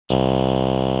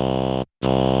おど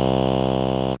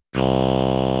ろ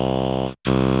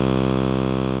ぶ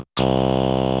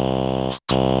こ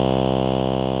と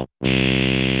に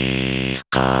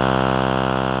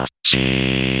かち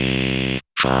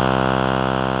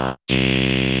か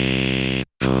い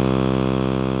ぶ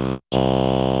お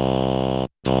ど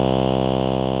ろ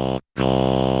ぶ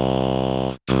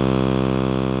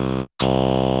こ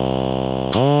と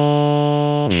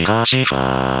にかち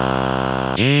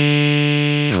かい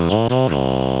ぶおどろ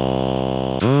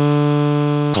ぶ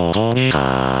ことに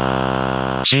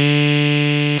かちか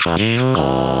いぶ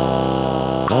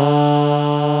おど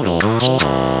ろぶこ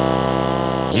と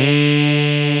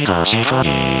にかちかい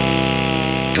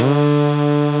ぶ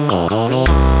おどろ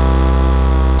ぶ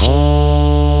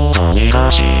ことにか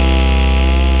ちか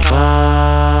い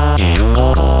ぶ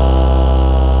おど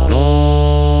ろ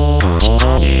ぶこ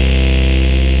とに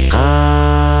か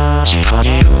ちかい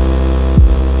ぶ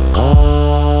お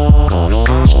どろ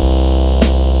ぶこ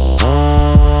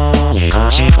とにか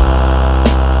ちか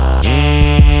い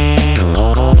ぶ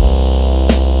おどろ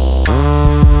ぶ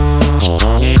こ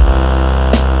とにか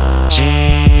ち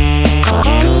かい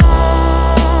ぶ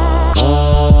お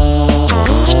どろ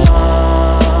ぶこ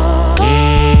とに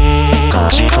か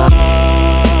ちかい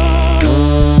ぶ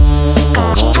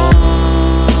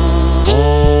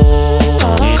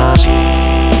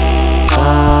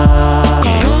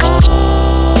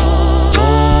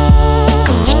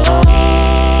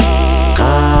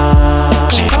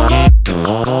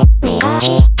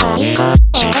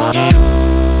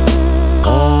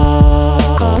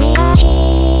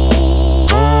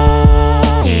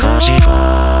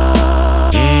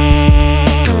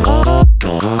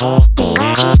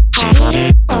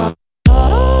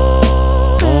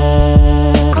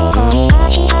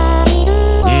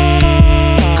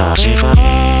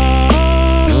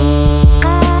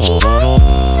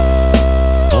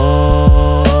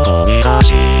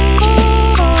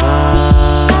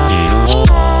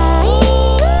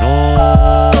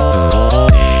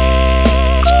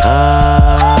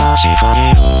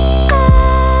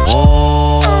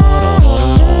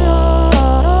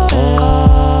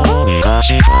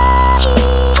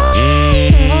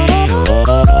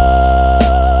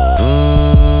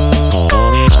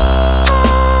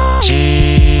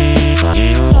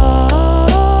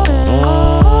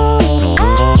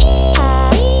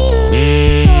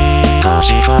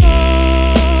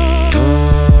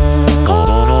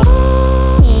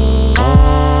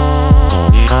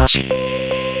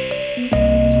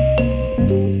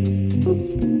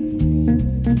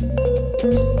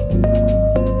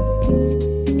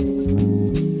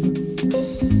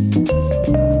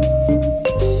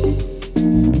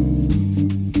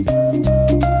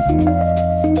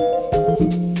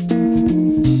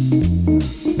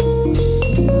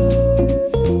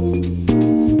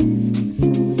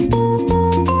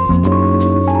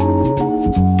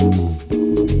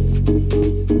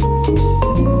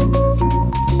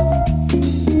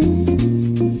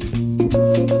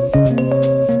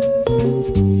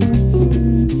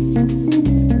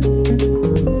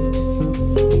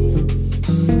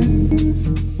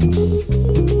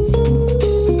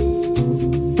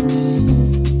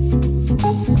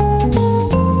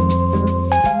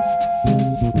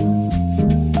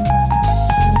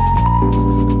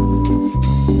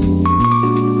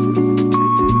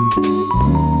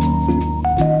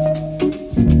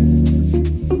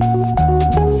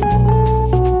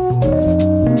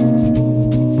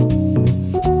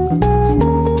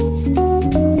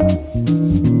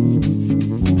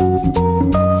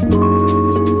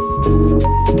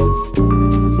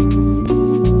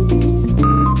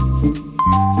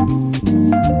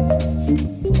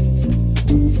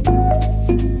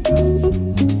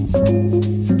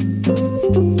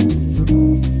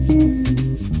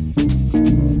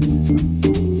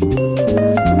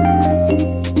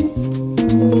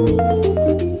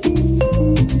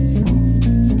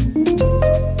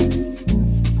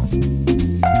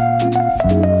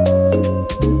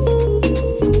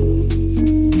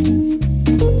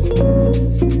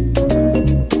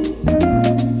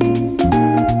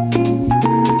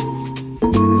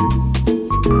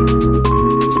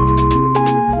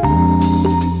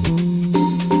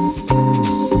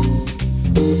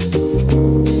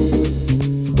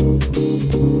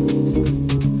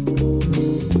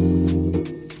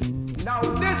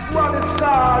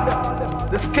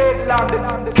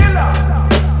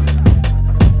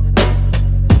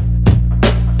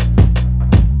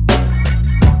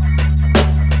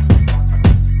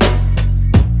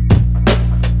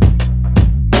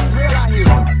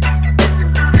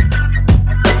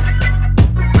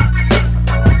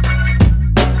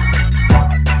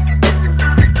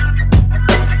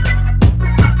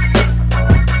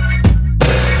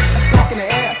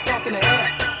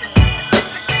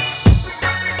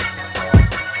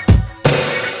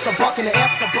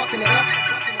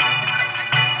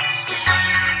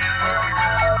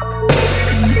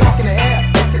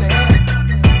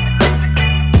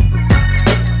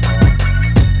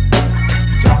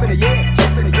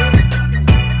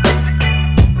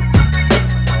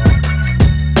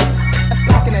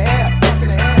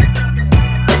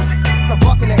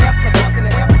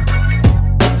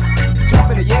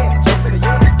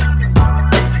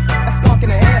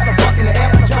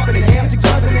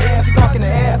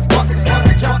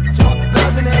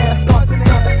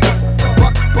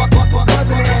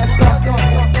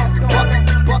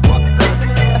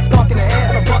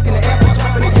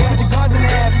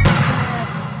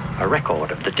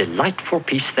delightful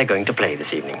piece they're going to play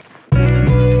this evening.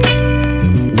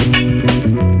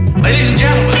 Ladies and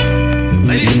gentlemen,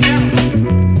 ladies and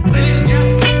gentlemen, ladies and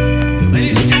gentlemen,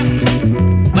 ladies and gentlemen,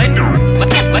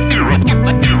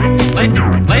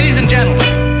 ladies and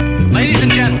gentlemen, ladies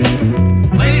and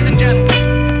gentlemen, ladies and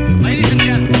gentlemen, ladies and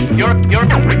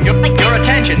gentlemen, your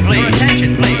attention, please,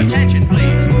 attention, please, attention,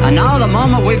 please. And now the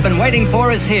moment we've been waiting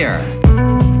for is here.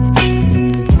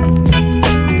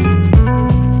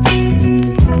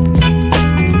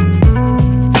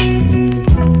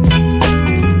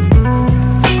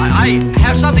 I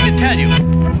have something to tell you.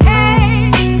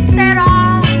 Hey, set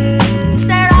off,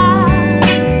 set off.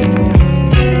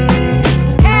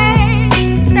 Hey,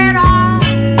 set off,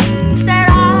 set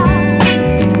off.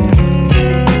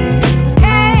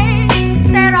 Hey,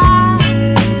 set off,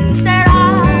 set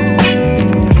off.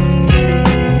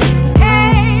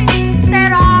 Hey,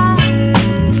 set off,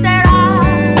 set off.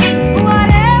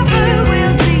 Whatever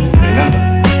will be,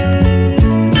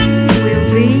 will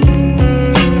be.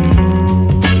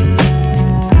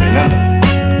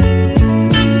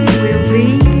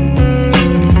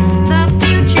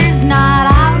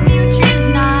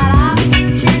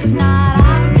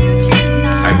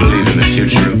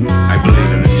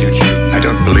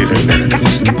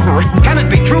 Can it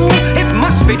be true? It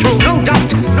must be true, no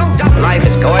doubt, no doubt. Life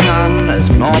is going on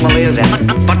as normally as ever.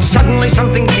 But suddenly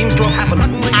something seems to have happened.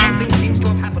 Suddenly something seems to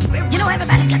have happened. You know,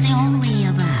 everybody's got their own way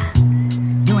of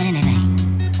doing anything.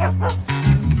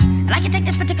 Like you take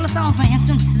this particular song, for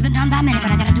instance, it's been done by many,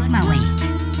 but I gotta do it my way.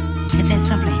 It says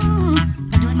simply,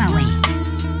 I do it my way.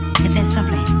 It says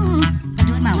simply, I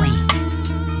do it my way.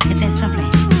 It says simply,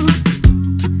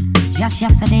 just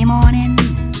yesterday morning,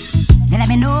 they let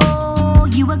me know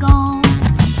you were gone.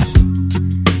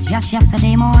 Just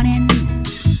yesterday morning,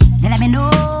 they let me know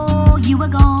you were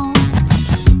gone.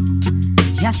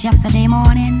 Just yesterday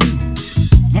morning,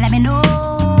 they let me know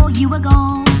you were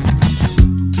gone.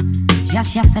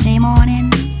 Just yesterday morning,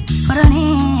 put an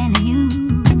end to you.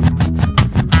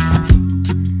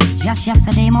 Just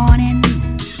yesterday morning,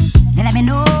 they let me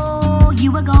know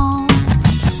you were gone.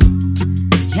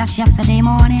 Just yesterday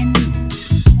morning,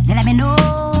 they let me know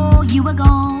you were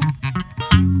gone.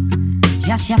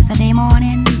 Just yesterday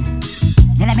morning,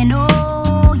 they let me know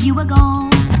you were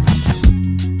gone.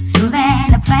 So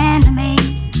then I planned to make,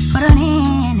 put an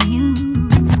end to you.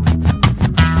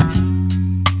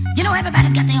 You know,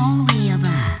 everybody's got their own way of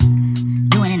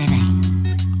doing anything.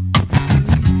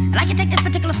 Like you take this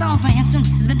particular song, for instance,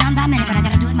 it's been done by many, but I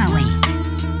gotta do it my way.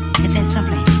 It says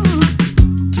simply,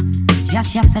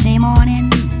 just yesterday morning,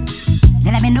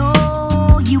 they let me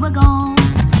know you were gone.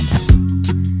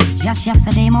 Just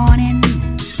yesterday morning,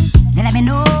 they let me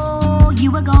know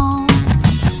you were gone.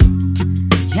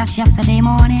 Just yesterday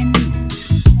morning,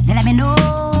 they let me know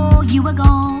you were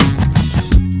gone.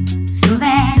 So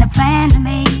then I planned to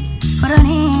make, put an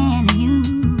end to you.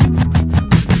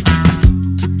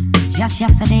 Just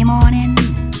yesterday morning,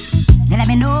 they let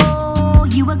me know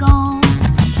you were gone.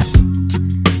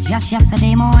 Just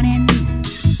yesterday morning,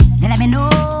 they let me know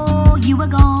you were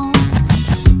gone.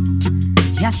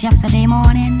 Just yesterday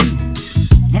morning,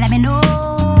 they let me know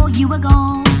you were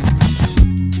gone.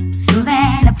 So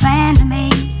then I planned to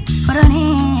make, put an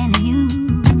end to you.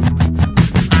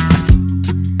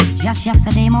 Just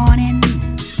yesterday morning,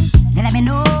 they let me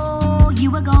know you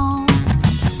were gone.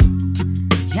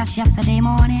 Just yesterday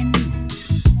morning,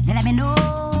 they let me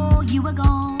know you were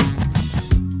gone.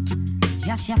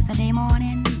 Just yesterday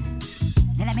morning,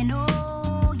 they let me know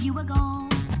you were gone.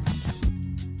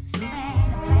 So then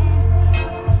I planned to make.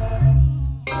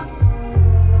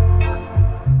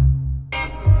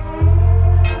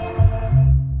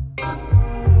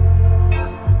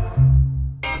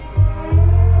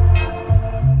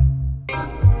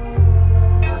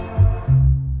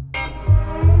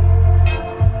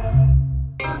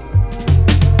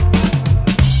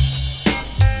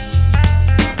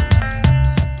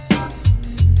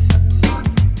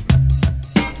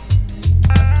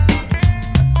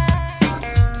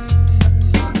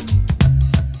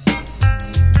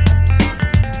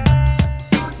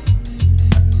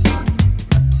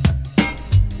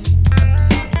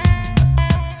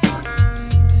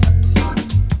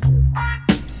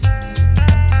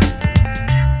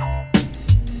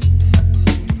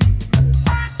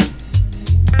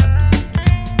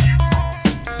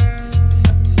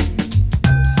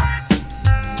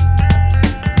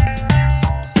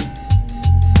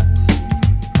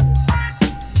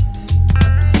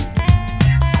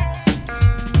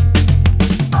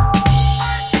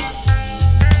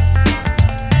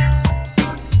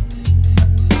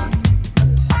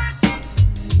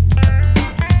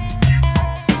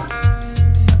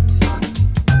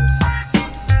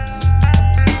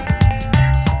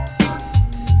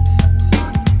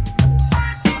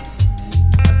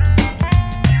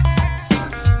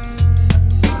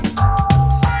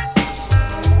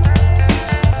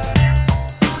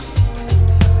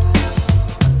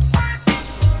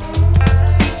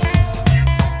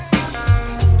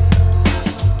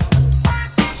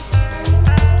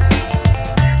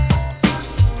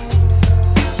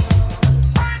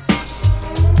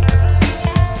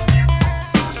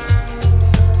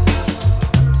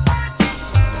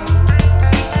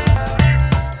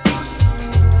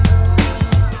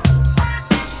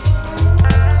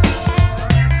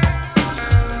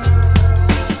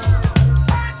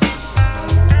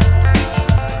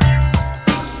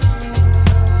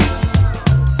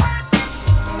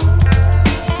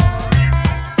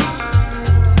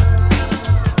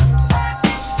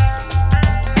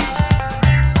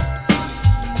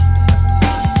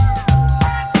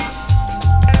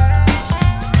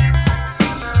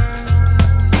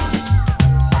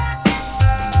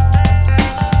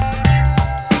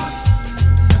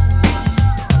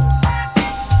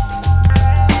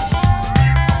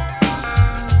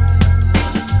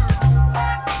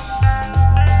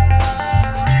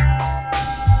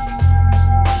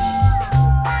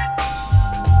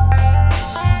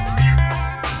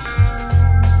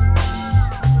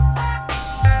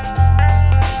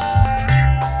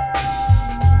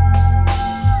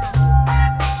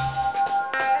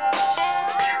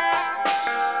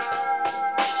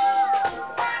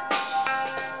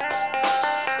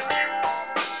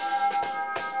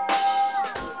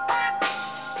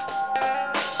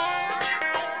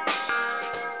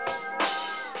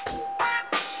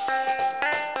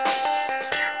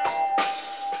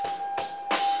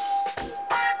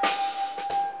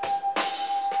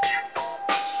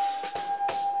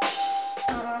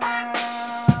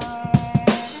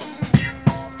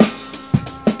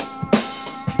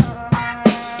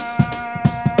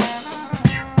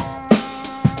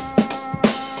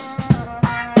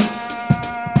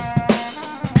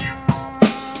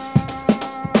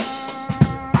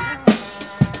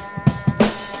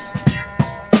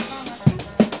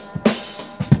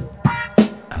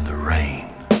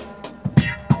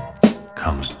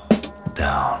 comes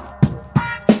down,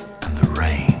 and the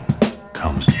rain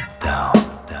comes down,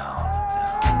 down.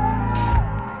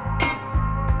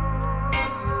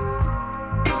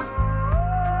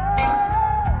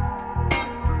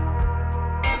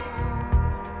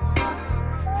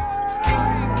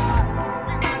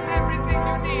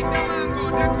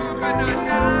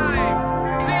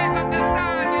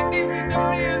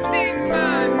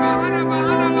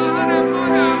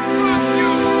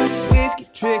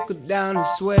 Trickle down the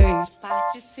sway.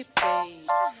 Participate.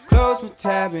 Close my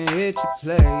tab and hit your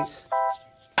place.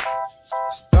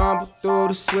 Stumble through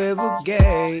the swivel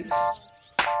gates.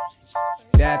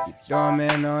 Dap your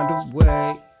doorman on the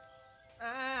way.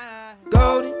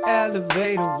 Golden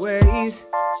elevator ways.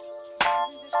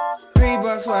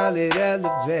 $3 while it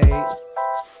elevates.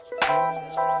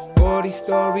 40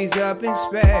 stories up in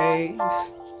space.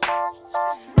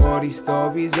 40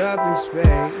 stories up in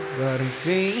space, but I'm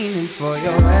fiending for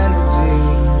your energy.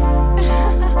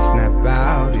 Snap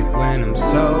out it when I'm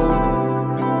sober.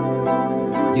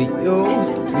 You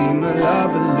used to be my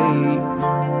lovely,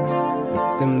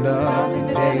 but them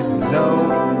lovely days is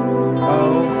over.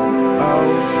 Oh, oh,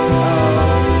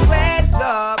 oh. Red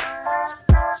love,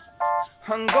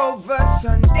 hungover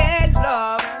Sunday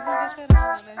love.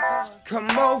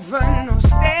 Come over, no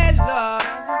stay love.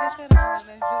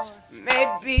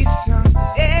 Maybe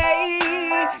someday,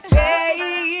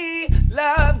 hey,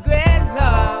 love, great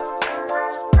love.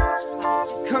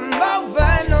 Come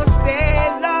over, no stay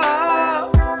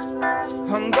love.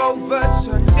 Hungover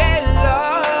Sunday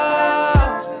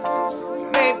love.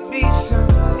 Maybe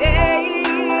someday,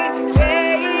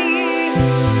 hey,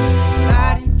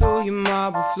 sliding through your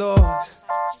marble floors.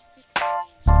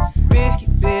 Risky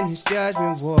business,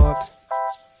 judgment warped.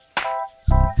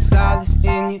 Solace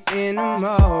in your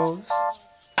innermost,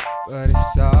 but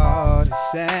it's all the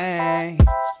same.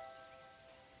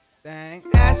 Dang,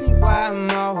 ask me why I'm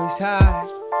always high.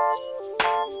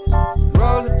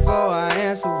 Roll it before I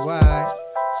answer why.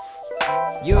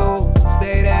 You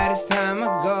say that it's time to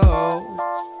go.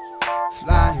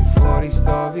 Flying 40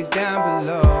 stories down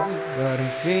below, but I'm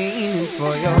fiending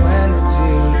for your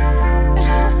energy.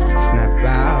 Snap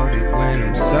out it when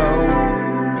I'm sober.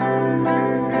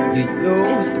 You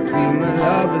used to be my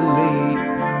lovely,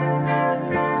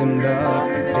 but them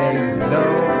lovely days is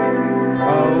over.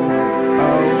 Oh,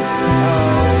 oh,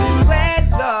 oh. Red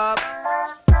love,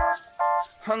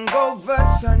 hungover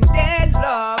Sunday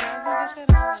love.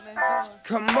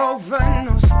 Come over,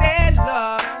 no stay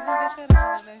love.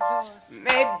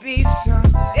 Maybe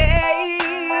someday,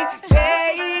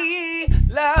 hey,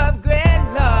 love, great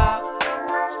love.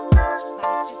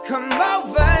 Come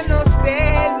over, no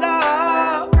stay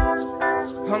love.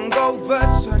 Hungover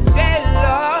Sunday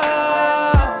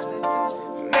love.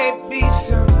 Maybe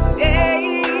someday,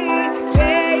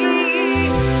 hey,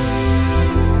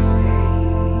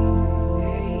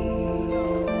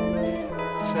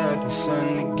 said the sun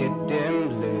to get dim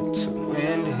lit, to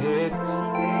wind to hit.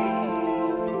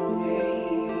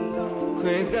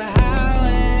 Crank the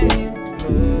highway.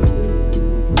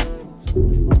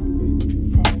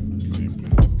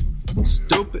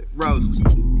 Stupid roses.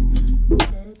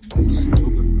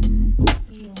 Stupid.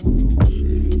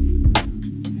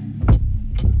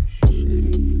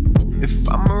 If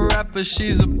I'm a rapper,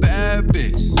 she's a bad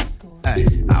bitch. Ay,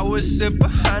 I would sit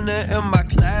behind her in my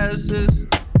classes.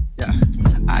 Yeah,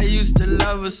 I used to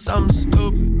love her something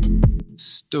stupid.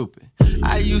 Stupid.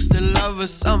 I used to love her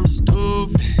something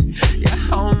stupid. Yeah, I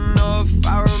don't know if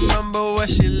I remember where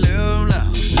she lived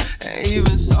now. And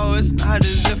even so, it's not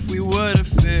as if we would've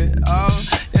fit. Oh,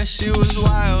 yeah, she was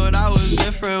wild, I was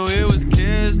different, we was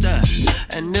kids then.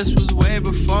 And this was way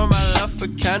before my love for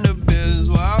cannabis,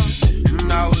 wow.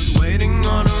 And I was waiting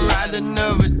on a ride that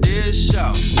never did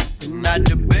show. And I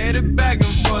debated back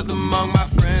and forth among my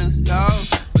friends, yo.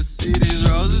 But see, these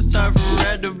roses turn from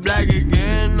red to black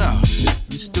again, no.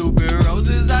 You stupid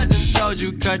roses, I done told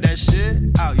you, cut that shit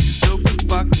out. You stupid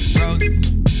fucking roses.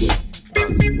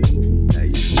 Hey,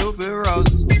 you stupid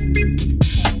roses.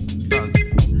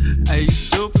 Hey, you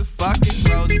stupid fucking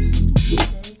roses.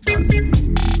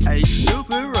 Hey, you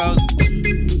stupid roses.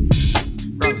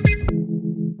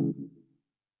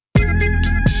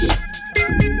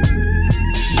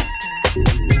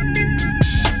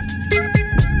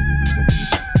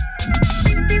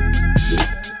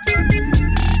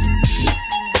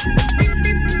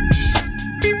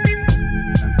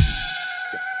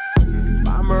 If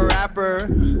I'm a rapper,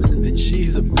 then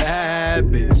she's a bad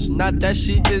bitch. Not that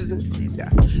she isn't, yeah,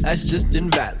 that's just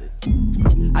invalid.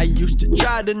 I used to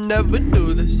try to never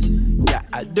do this. Yeah,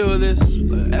 I do this,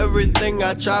 but everything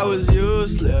I tried was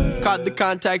useless. Caught the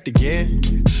contact again.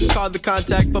 Called the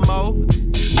contact for more.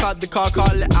 Caught the call,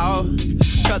 call it out.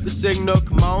 Cut the signal,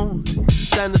 come on.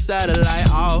 Send the satellite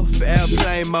off.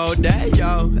 Airplane mode, there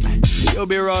yo. You'll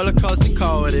be roller coaster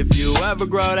cold if you ever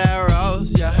grow that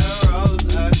rose. Yeah, rose.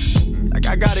 Like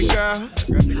I got it, girl.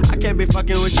 I can't be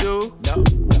fucking with you. No.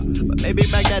 But maybe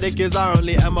magnetic is our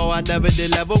only MO. I never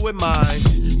did level with mine.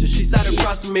 Till she sat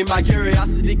across from me, my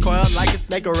curiosity coiled like a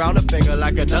snake around a finger.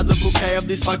 Like another bouquet of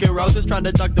these fucking roses. Trying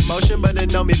to duck the motion, but they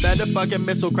know me better. Fucking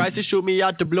missile crisis, shoot me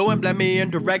out the blue and blend me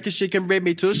indirect. Cause she can read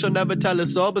me too. She'll never tell her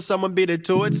soul, but someone beat it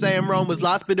to it. Saying Rome was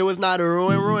lost, but it was not a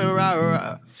ruin,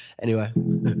 rah. Anyway,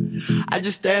 I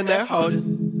just stand there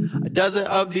holding a dozen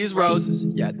of these roses.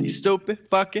 Yeah, these stupid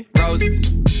fucking roses.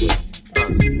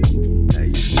 Hey,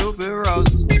 you stupid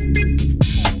roses.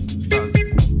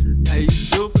 Hey, you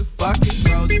stupid fucking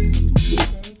roses.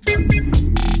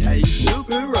 Hey, you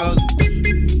stupid roses.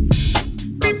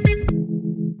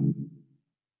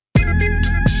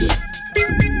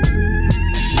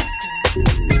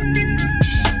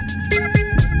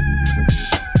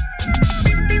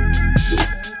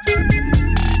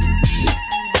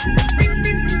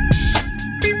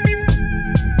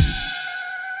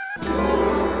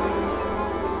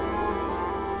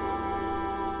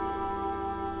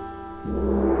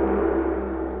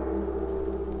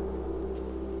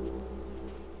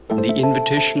 The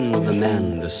invitation of the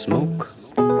man, the smoke.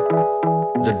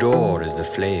 The door is the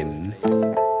flame.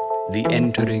 The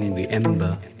entering, the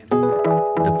ember.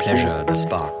 The pleasure, the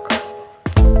spark.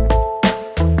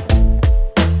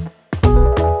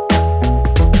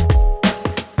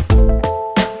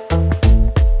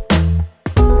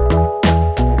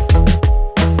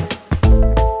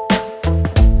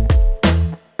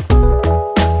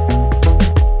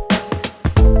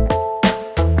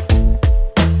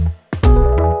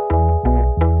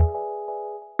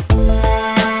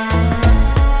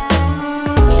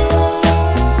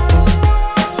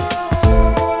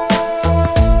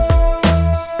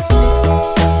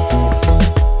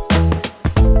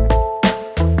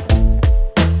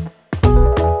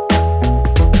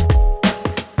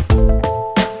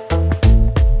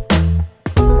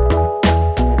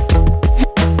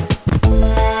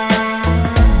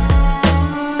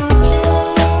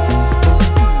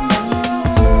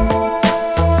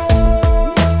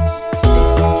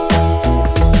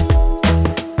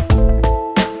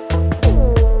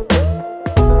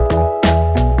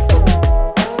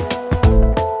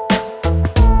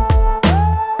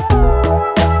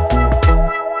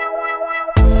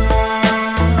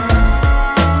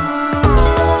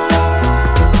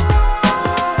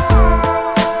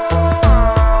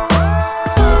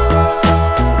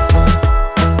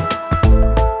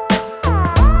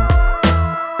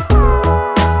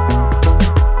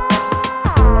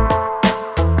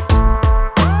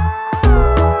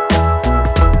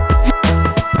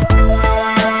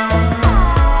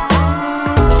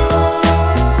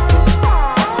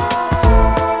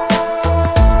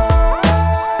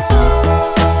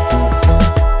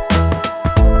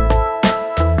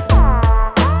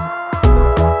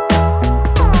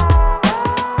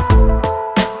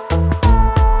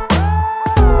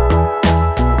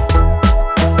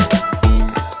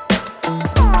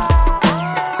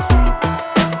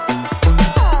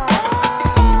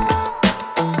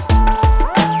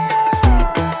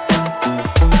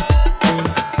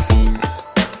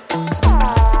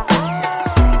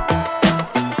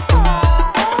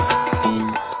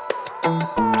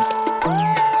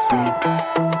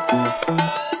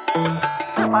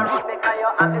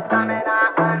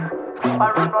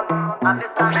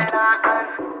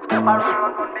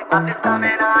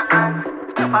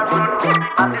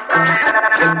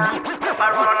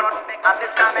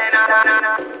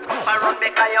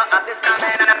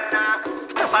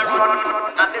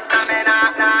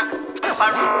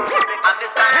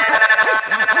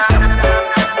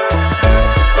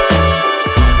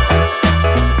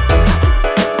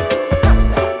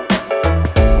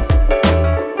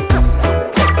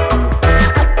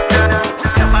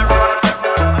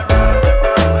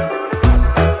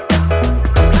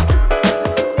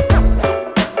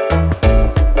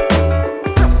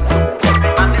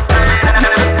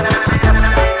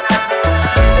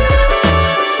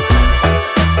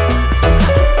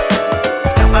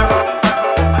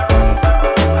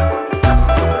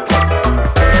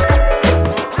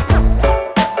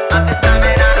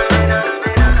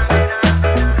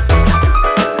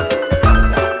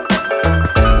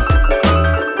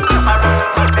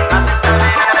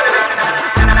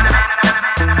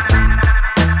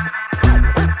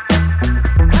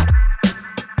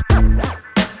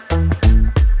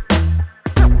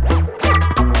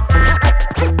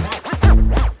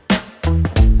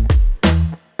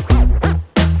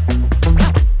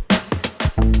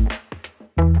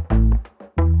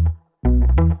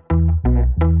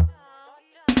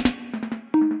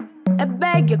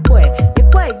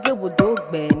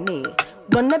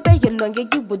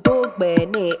 gigi budo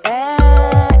gbene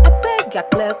ebe ya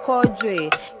kle kodre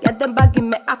ya dem bagi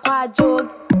me akwajo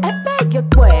ebe ye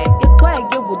kwe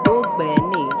ye budo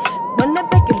gbene gbene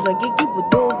be gigi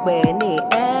budo gbene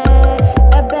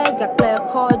ebe ya kle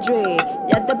kodre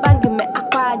ya dem bagi me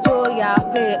akwajo ya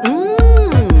pe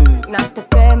na te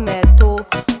fe meto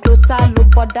closer lo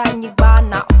boda nyigba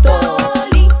na fo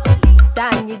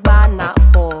Dannyigba na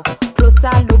fo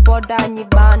closer lo boda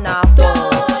nyigba na fo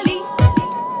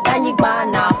Dannyigba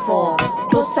na fo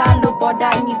closer lo boda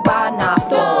nyigba na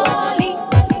fo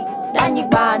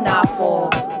Dannyigba na fo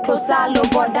closer lo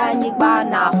boda nyigba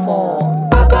na fo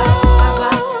Baba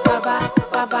baba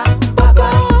baba baba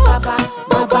baba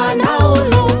baba na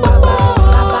olo baba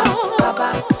baba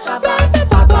baba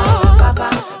baba baba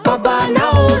baba na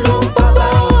olo baba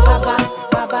baba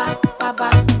baba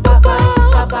baba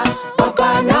baba baba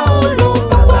na olo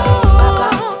baba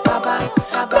baba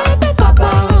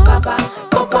baba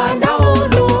baba na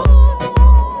olo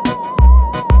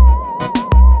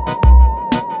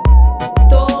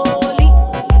Toli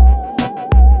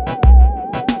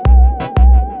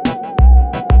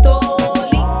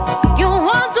you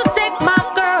want to take my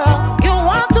girl, you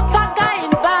want to pack her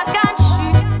in bag and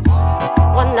shit.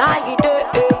 One eye you dey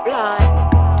blind,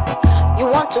 you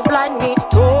want to blind me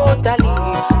totally.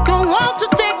 You want to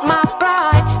take my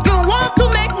pride, you want to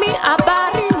make me a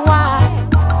barren wife.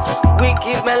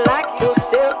 Wicked man like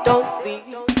yourself don't sleep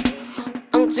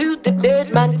until the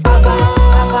dead man sleep.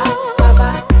 Baba, baba,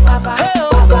 baba,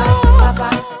 baba, baba,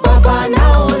 baba,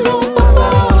 now olo, baba,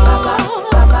 baba,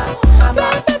 baba,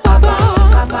 baba,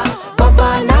 baba, baba,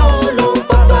 now olo,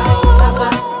 baba, baba,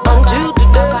 until the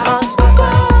dead man sleep.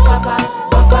 Baba,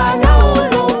 baba, now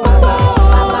olo, baba,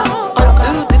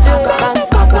 until the dead man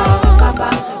sleep. Baba,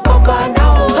 baba,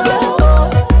 now olo.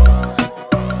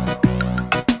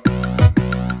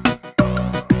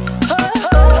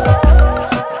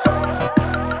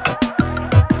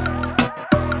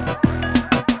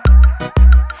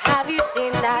 Have you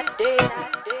seen that day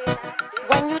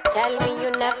when you tell me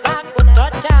you never go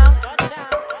touch down,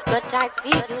 but I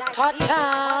see you touch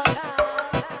down?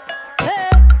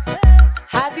 Hey.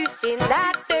 Have you seen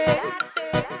that day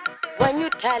when you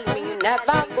tell me you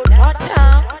never go touch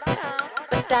down,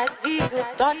 but I see you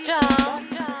touch down?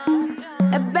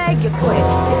 I beg you quick,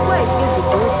 you would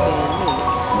do me.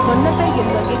 When I beg you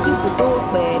would do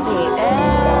me.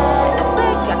 I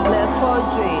beg you clear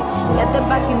poetry. Let the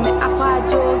bag in me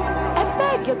aquajo. I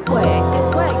beg you quick,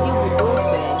 you would do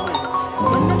me.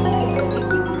 When I beg you would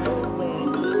do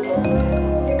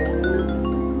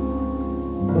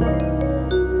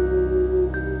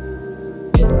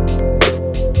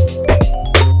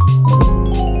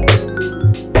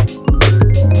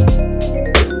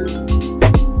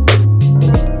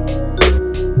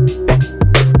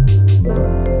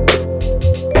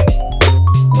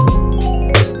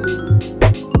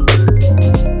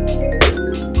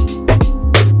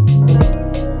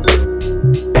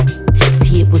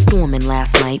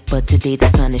last night, but today the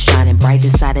sun is shining bright.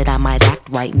 Decided I might act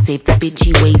right and save the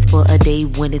bitchy ways for a day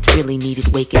when it's really needed.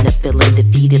 Waking up feeling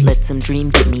defeated, let some dream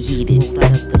get me heated. Rolled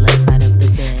out of the left side of the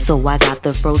bed, so I got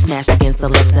the fro smashed against the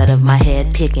left side of my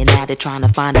head, picking at it, trying to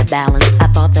find a balance. I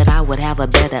thought that I would have a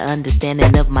better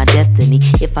understanding of my destiny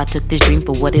if I took this dream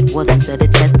for what it was instead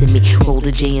of testing me. Rolled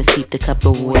a J and steeped a cup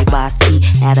of rooibos tea,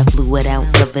 add a fluid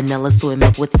ounce of vanilla soy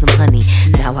milk with some honey.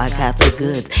 Now I got the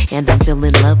goods and I'm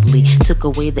feeling lovely. Took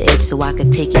away the edge so I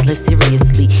could take it less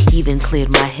seriously. Even cleared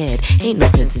my head, ain't no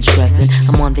sense in stressing.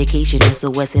 I'm on vacation,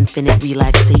 SOS infinite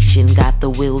relaxation. Got the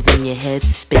wheels in your head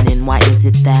spinning. Why is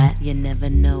it that you never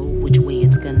know which way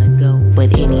it's gonna go?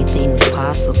 But anything's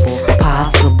possible,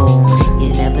 possible. You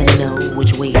never know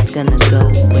which way it's gonna go.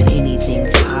 But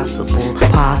anything's possible,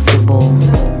 possible.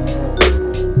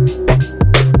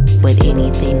 But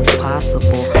anything's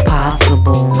possible,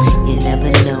 possible. You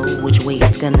never know which way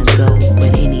it's gonna go.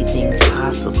 But anything's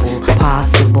possible,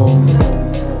 possible.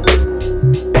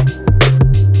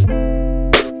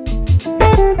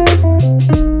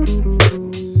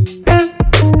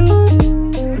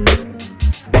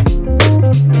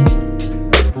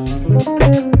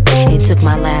 It took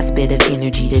my last bit of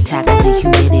energy to tackle the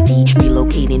humidity.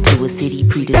 Relocating to a city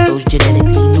predisposed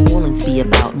genetically. New Orleans be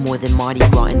about more than Mardi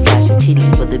Gras and flashing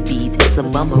titties for the beads. It's a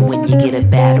bummer when you get a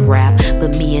bad rap,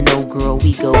 but me and old girl,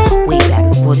 we go way back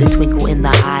before the twinkle in the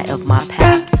eye of my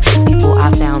paps. Before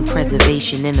I found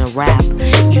preservation in a rap,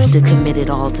 used to commit it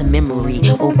all to memory.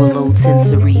 Overload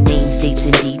sensory names, dates,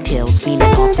 and details. Feeding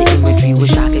off the imagery,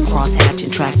 wish I could cross hatch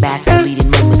and track back deleted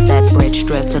moments that bread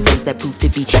stress for those that prove to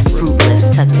be fruitless.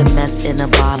 Tuck the mess in a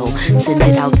bottle, send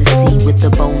it out to sea with the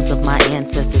bones of my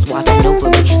ancestors watching over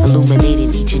me,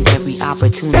 illuminating each and every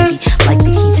opportunity. Like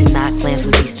the key to not glance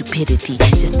would be stupidity.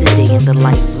 Just a day in the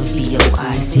life of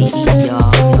VOICE,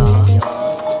 y'all.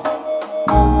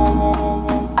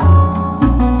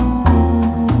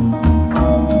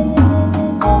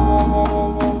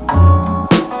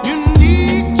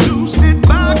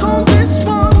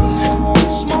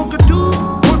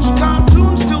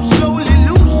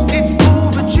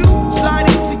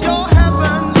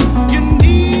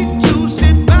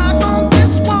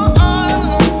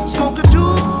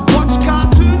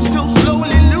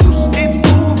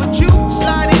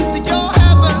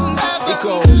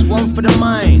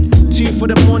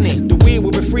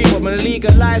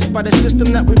 By the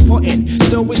system that we put in.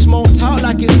 Still we smoked out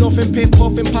like it's nothing. Piff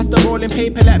puffing past the rolling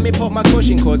paper. Let me put my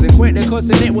cushion. Causing quit the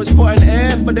cussing. It was putting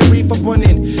air for the reefer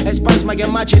bunning. Expands my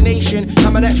imagination.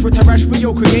 I'm an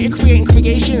extraterrestrial creator. Creating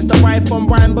creations derived from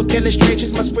rhyme book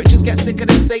illustrations. My scriptures get sicker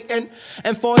than Satan.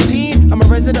 And 14, I'm a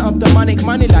resident of the manic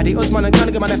money laddie. Usman and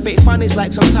Cunningham and I fake funnies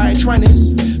like some tired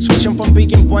trannies. Switching from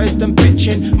vegan boys than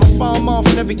bitching. My farm off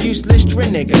never useless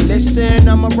trend nigga. Listen,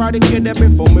 I'm a rowdy kid that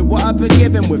been fun with what I've been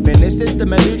given within this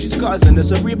system. And Lucius got us in the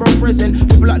cerebral prison.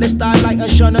 People like this style like a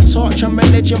shun and torch and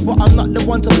religion. But I'm not the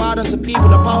one to bow down to people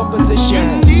in power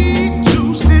position. You need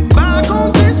to sit back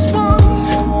on this one.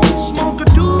 Smoke a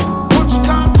doobie, watch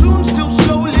cartoons till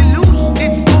slowly loose.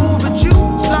 It's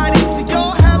overdue, slide into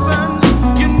your heaven.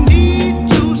 You need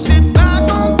to sit back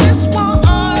on this one.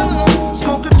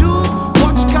 Smoke a doobie,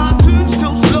 watch cartoons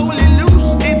till slowly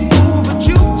loose. It's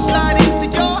overdue, slide into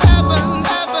your heaven.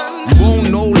 You won't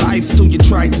know life till you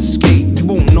try to skate. You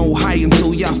won't know high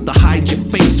until you have to hide your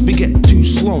face. We get too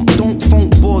slumped, don't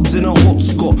funk boards in a hot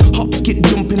score. Hops get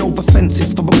jumping over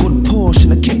fences for a good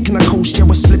portion. A kick and a coast, yeah,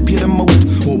 we're slippier than most.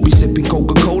 Won't be sipping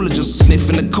Coca-Cola, just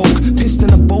sniffing a Coke. Pissed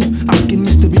in a boat, asking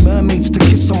mystery mermaids to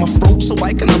kiss on my throat. So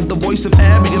I can have the voice of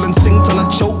Ariel and sing till I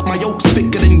choke. My yoke's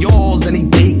thicker than yours any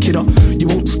day, kiddo. You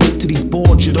won't stick to these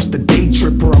boards, you're just a day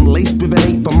tripper. I'm laced with an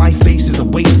 8, but my face is a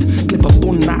waste. Clip a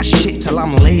bun that shit till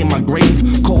I'm laying my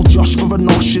grave. Call Josh for a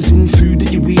nosh, as in food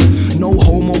that you eat. No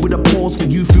homo with a pause for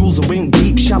you fools who ain't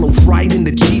deep. Shallow fried in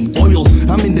the cheap oil.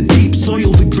 I'm in the deep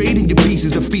soil, degrading your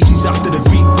pieces of feces after the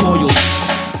recoil.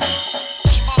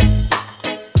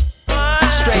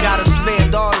 Straight out of Spare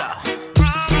Dollar,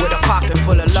 with a pocket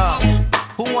full of love.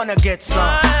 Who wanna get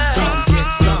some?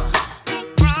 Get some.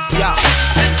 Yeah.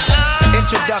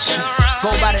 Introduction.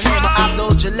 Go by the name of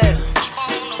Abdul Jalil,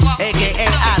 aka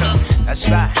Adam. That's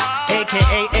right.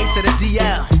 AKA A to the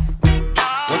DL.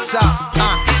 What's up?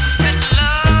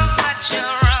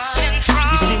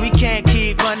 You see, we can't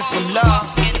keep running from love.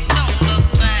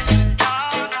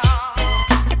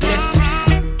 Listen,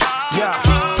 yeah.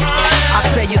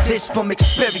 I'll tell you this from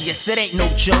experience, it ain't no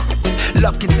joke.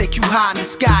 Love can take you high in the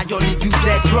sky or leave you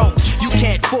dead broke. You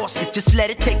can't force it, just let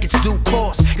it take its due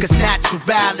course. Cause natural,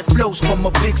 it flows from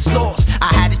a big source.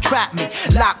 I had it trap me,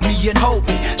 lock me and hold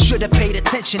me. Should've paid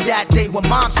attention that day when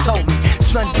moms told me,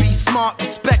 son, be smart,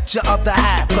 respect your other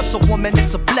half. Cause a woman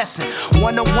is a blessing,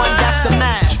 one-on-one, that's the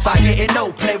math. If I didn't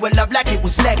know, play with love like it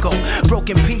was Lego.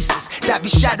 Broken pieces, that be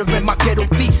shattering my ghetto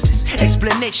thesis.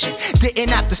 Explanation,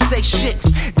 didn't have to say shit.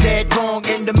 Dead wrong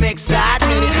in the mix, I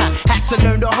admit it, Had to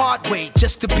learn the hard way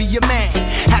just to be a man.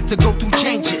 Had to go through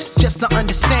changes just to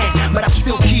understand. But I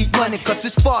still keep running cause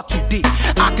it's far too deep.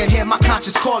 I can hear my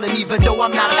conscience calling even though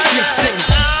I'm not a slick singer.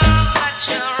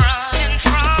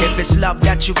 If it's love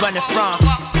that you're running from,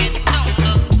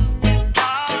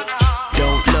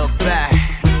 don't look back.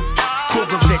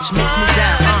 Krugovich makes me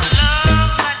down,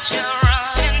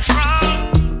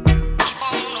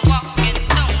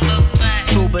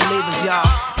 True believers, y'all,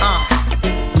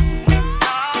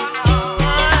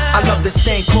 I love this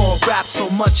thing called rap so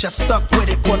much I stuck with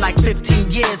it for like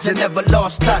 15 years and never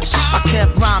lost touch. I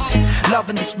kept rhyming,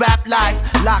 loving this rap life.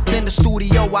 Locked in the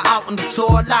studio or out on the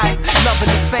tour life. Loving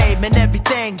the fame and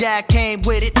everything that came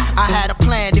with it. I had a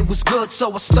plan, it was good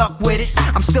so I stuck with it.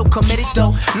 I'm still committed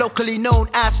though, locally known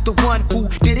as the one who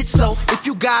did it. So if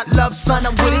you got love, son,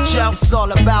 I'm with it, yo. It's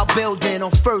all about building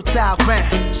on fertile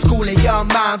ground. Schooling young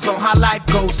minds on how life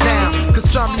goes down. Cause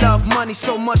some love money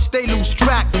so much they lose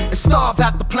track and starve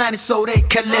out the planet so they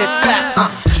can live fat.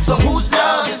 So whose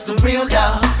love is the real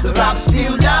love? The rob and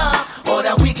steal love, or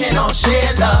that we can all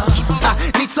share love?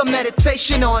 I need some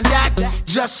meditation on that.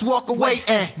 Just walk away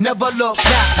and never look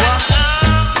back.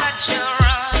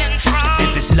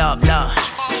 If it's love, love.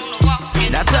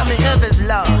 Now tell me if it's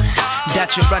love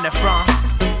that you're running from.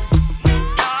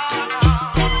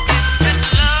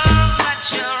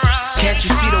 Can't you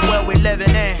see the world we're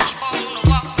living in?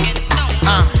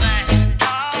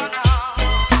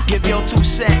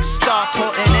 checks start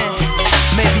putting in.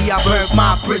 Maybe I burnt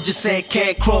my bridges and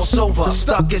can't cross over.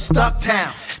 Stuck in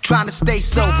Stucktown, trying to stay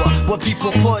sober. Where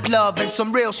people put love in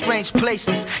some real strange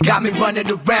places. Got me running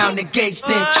around engaged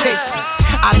in chases.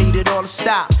 I need it all to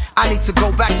stop. I need to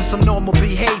go back to some normal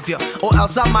behavior, or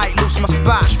else I might lose my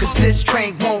spot. Cause this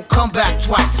train won't come back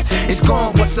twice. It's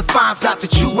gone once it finds out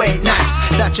that you ain't nice.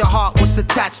 That your heart was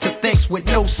attached to things with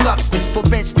no substance. For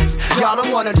instance, y'all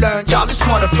don't wanna learn, y'all just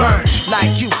wanna burn.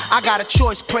 Like you, I got a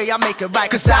choice, pray I make it right.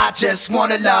 Cause I just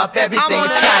wanna love everything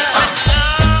inside.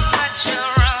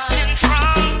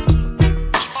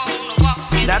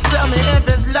 Now tell me if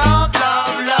it's love,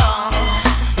 love, love.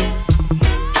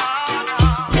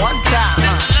 One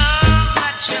time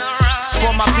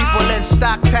for my people in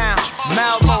Stocktown,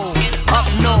 Malmo, up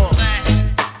north,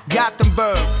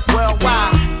 Gothenburg,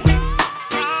 worldwide,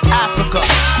 Africa,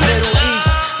 Middle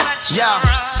East, yeah,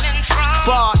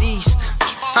 Far East.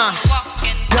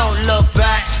 Don't look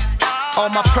back. All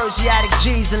my Persiatic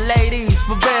G's and ladies,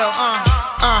 for real.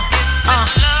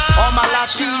 All my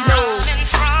Latinos,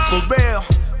 for real.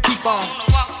 Keep on.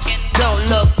 Don't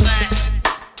look.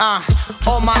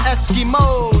 All my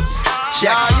Eskimos,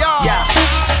 yeah.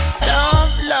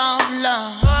 Love, love,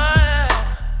 love.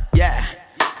 Yeah.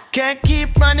 Can't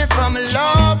keep running from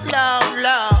love, love,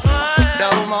 love.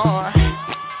 No more.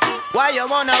 Why you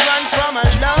wanna run from a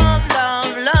love,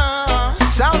 love, love?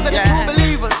 Sounds like true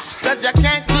believers. Cause you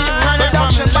can't keep running from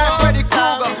love,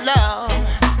 love.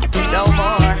 No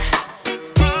more.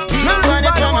 Keep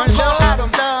running from a love,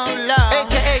 love, love.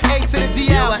 AKA A to the DL.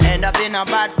 You will end up in a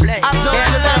bad place. I told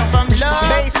you love from love,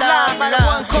 baseline by the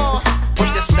one call. Put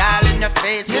your style in your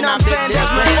face, you know what I'm saying?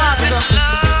 That's my master.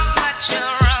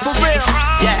 For real,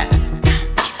 yeah.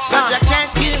 Cause you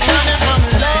can't keep running from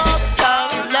love,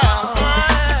 love, love.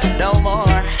 No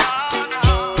more.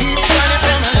 Keep running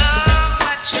from love.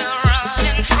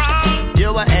 You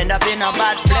will end up in a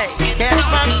bad place. Can't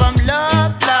run from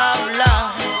love, love, love.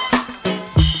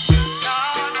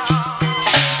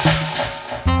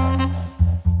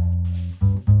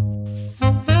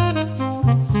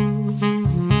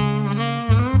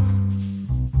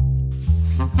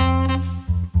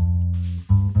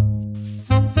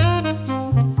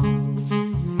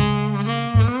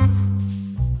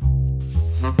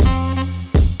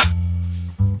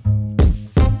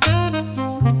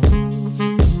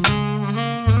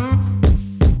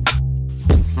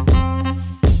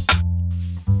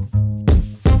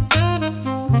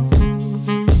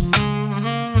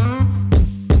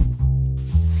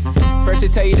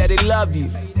 Tell you that they love you,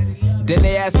 then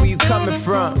they ask where you coming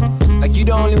from. Like you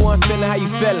the only one feeling how you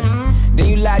feeling. Then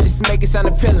you lie just to make it sound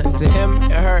appealing to him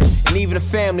and her and even the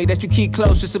family that you keep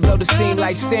close just to blow the steam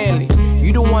like Stanley.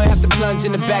 You the one have to plunge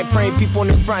in the back, praying people in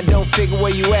the front don't figure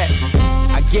where you at.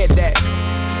 I get that.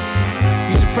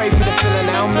 Used to pray for the feeling,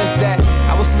 I don't miss that.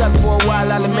 I was stuck for a while,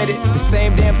 I'll admit it. The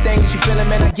same damn thing that you feeling,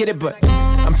 man, I get it, but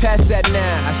I'm past that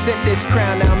now. I sip this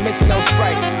crown, now I mix no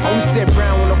Sprite. Only sip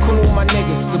brown when I'm coolin' with my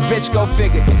niggas. So bitch, go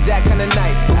figure. It's that kind of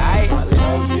night, alright? I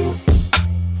love you.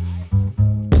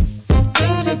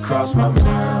 Things that cross my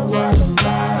mind while I'm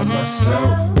by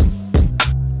myself.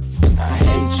 I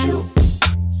hate you.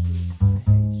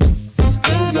 These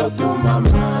things go through my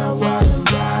mind while I'm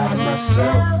by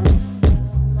myself.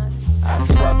 I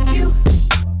fuck you.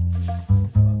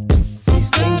 These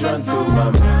things run through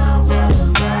my mind while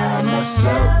I'm by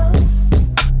myself.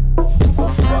 Well,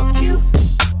 fuck you.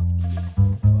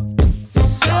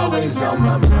 It's always on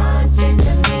my mind, think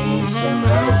I need some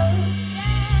help.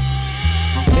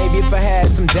 Maybe if I had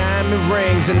some diamond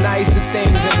rings and nicer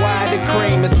things and wider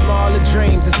cream and smaller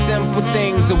dreams and simple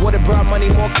things, it would've brought money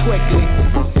more quickly.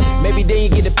 Maybe then you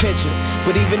get the picture,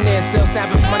 but even then still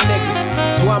snapping for my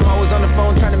niggas. So I'm always on the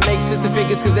phone trying to make sense of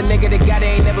figures, cause the nigga that got it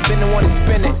ain't never been the one to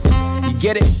spend it. You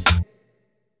get it?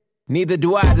 Neither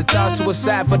do I. The thought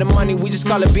suicide for the money, we just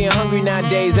call it being hungry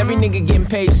nowadays. Every nigga getting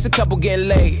paid, just a couple getting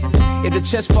laid. If the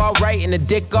chest fall right and the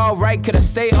dick all right, could I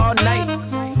stay all night?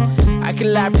 I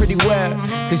can lie pretty well,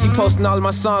 cause you posting all of my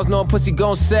songs knowing pussy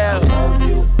gon' sell. I love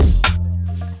you.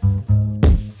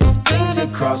 Things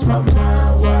that cross my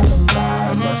mind while I'm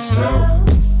by myself.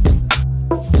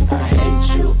 I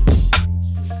hate you.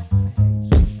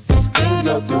 These things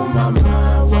go through my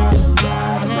mind while I'm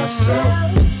by myself.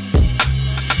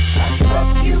 I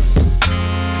fuck you.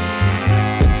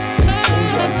 These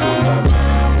things run through my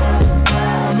mind while I'm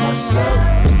by myself.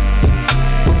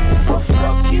 Well,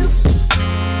 fuck you.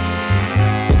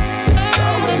 It's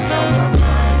always on my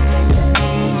mind, think I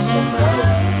need some help.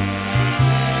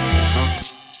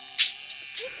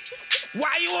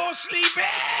 Why you all sleeping?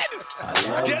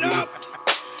 I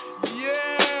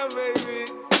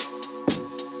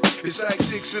It's like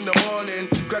 6 in the morning,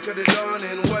 crack of the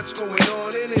dawning. What's going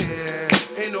on in here?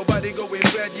 Ain't nobody going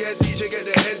bed yet. DJ get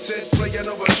the headset, play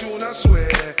another tune, I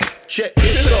swear. Check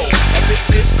disco, a bit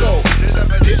disco. Let's have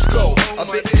a disco, a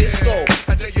bit disco.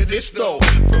 I tell you this though,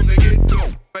 from the get-go.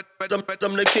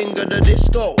 I'm the king of the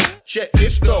disco. Check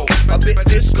disco, a bit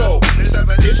disco. Let's have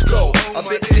a disco, a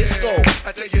bit disco.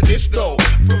 I tell you this though,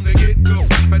 from the get-go.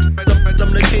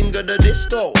 I'm the king of the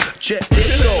disco. Check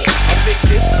disco, a bit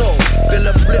disco.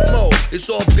 Villa flip mode, it's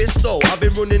all bisto. I've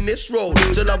been running this road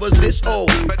till I was this old.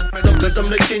 Cause I'm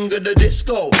the king of the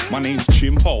disco. My name's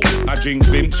Chimpo, I drink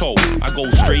Vimto. I go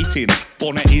straight in,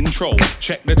 on an intro.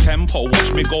 Check the tempo,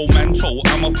 watch me go mental.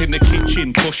 I'm up in the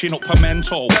kitchen, pushing up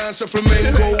pimento. Dance a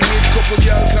flamenco with couple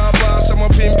gal car bars. I'm a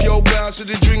pimp your glass with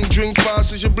the drink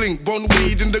fast as you blink. Bun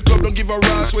weed in the club, don't give a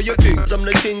ras. What you think? I'm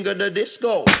the king of the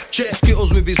disco. Check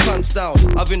Skittles with his pants down.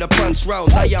 I've in a pants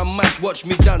round. I am mad, watch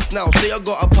me dance now. Say I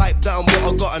got a pipe down, but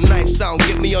I got a nice sound.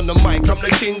 Get me on the mic, I'm the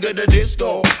king of the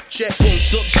disco. Check.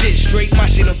 Full up shit, straight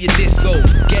mashing up your disco.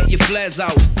 Get your flares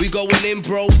out, we going in,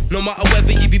 bro. No matter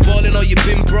whether you be ballin' or you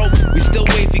been broke, we still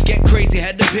wait to get crazy,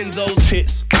 had to pin those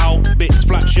tits out, bits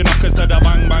flash your knockers to the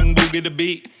bang bang boogie the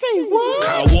beat. Say what?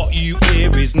 Cause what you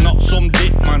hear is not some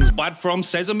dick man's bad from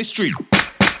Sesame Street.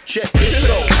 Check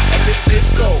disco, a bit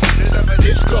disco. Let's have a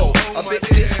disco, a bit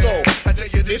disco. I tell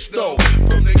you this though,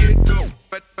 from the get-go.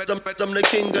 I'm the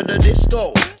king of the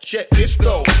disco. Check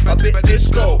disco, a bit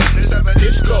disco. Let's have a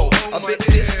disco, a bit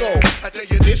disco. I tell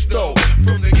you this though,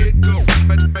 from the get-go.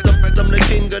 I'm the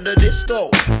king of the disco.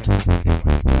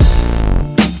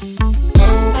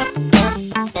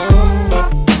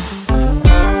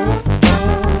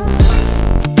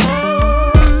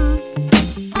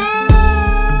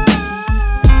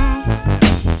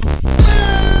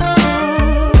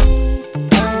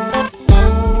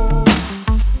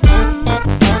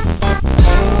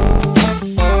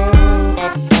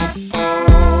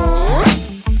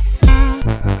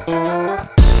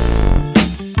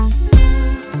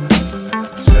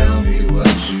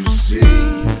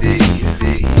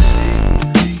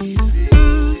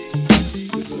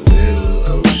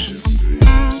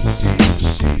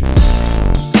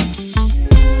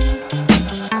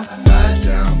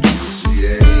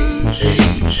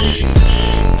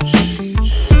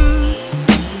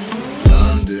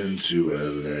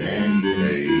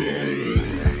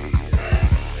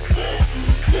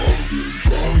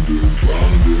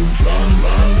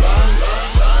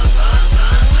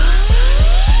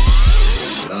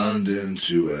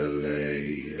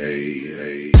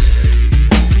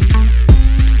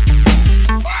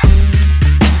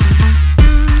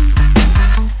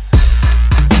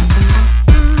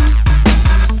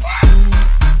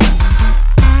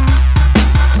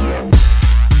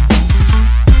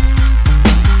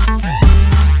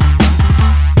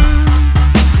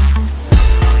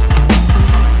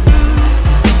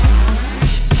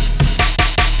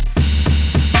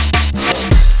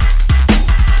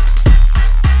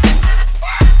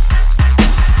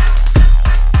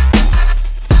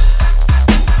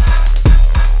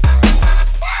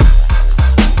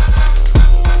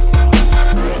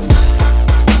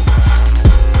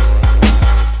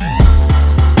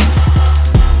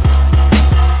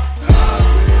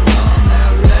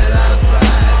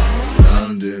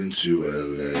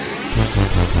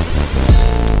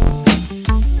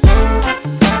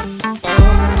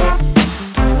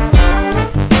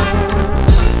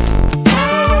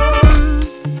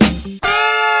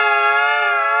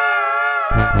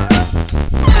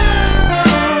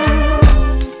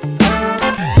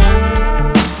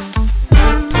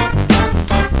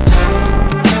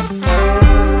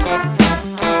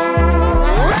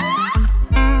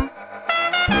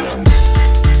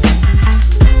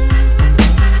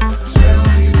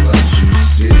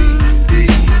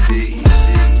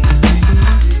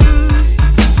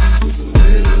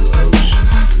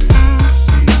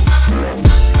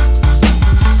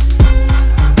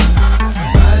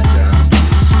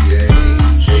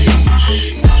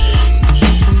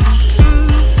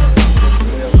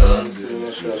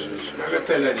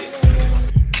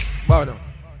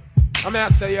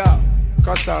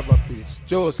 Cassava Peace,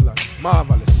 Joseland,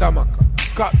 Marvelous, Samaka,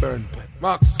 Cockburn Pen,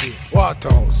 Maxfield,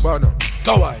 Waterhouse, Bono,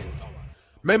 Tower Hill.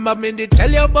 Remember me to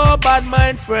tell you about bad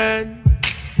mind friend.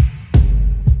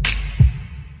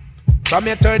 From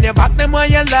you turn your back, them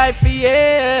on your life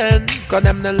end. Cause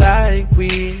them not like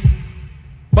we.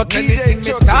 But anything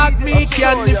me talk, me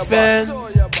can defend.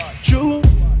 True.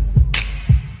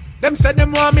 Them say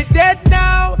them want me dead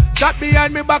now. Shot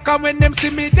behind me back and when them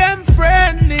see me, them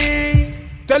friendly.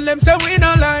 Tell them say we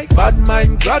not like bad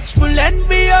mind, grudgeful,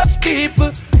 envious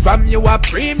people. From you a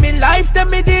free me life, then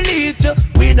me delete you.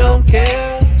 We don't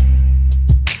care.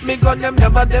 Me gun them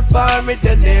never define with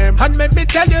the name. And let me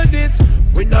tell you this,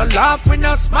 we no laugh, we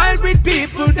no smile with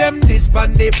people. Them this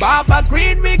pan the Baba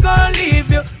Green, we gon'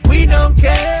 leave you. We don't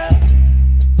care.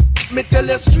 Me tell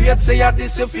you straight, say I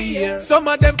disappear. Some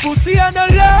of them pussy and a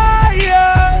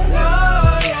liar.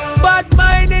 Bad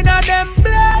mind in a them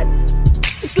blood.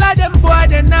 It's like them boy,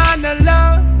 they not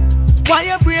love. Why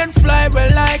your brain fly well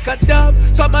like a dove?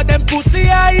 Some of them pussy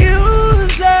are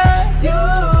user.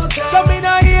 Some me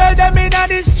not hear them in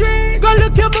the street. Go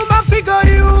look your mama figure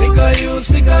use.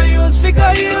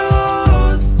 Figure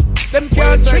use. Them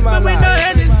can't trick me with no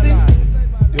anything.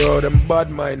 Yo, them bad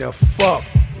mind are fuck.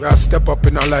 We a step up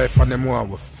in our life and them want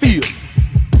we feel.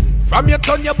 From you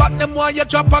turn your back, them want you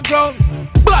drop a ground.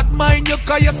 Bad mind you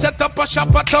cause you set up a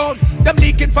shop a town. Them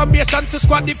leak information to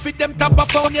squad defeat them top a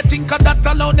phone. You think of that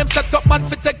alone, them set up man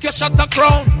fi take your shot a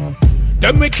crown.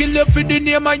 Them we kill you for the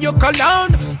name and you call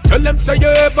down. Tell them say you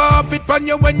ever have it on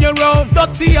you when you're round.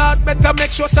 Dirty heart, better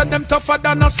make sure say them tougher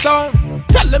than a stone.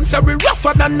 Tell them say we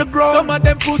rougher than the ground. Some of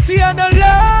them pussy and a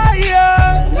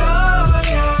liar.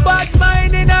 Bad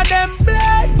mind in a them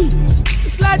blood.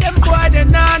 It's like them boy they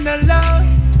not love.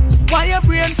 Why your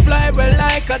brain fly well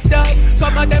like a dove?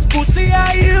 Some of them pussy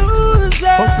are users.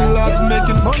 Hustlers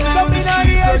making money on the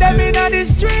street again. Them in the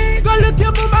street. Go look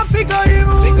your mama figure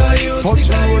use.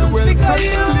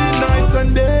 Night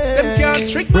and day. Them can't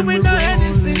trick me with no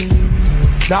anything.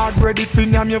 Dog ready for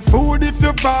name your food if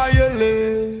you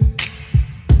violate.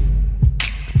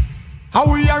 How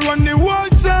we are run the whole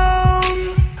town.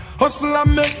 Hustle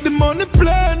and make the money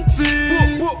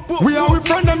plenty. We are with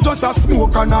friend them just a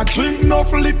smoke and a drink, no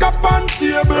liquor on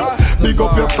table. Big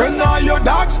up your friend and your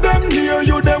dogs, them near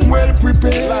you, them well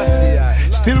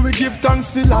prepared. Still we give thanks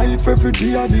for life every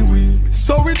day of the week.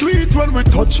 So we do it when we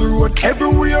touch the road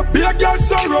everywhere. Big girls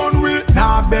surround we.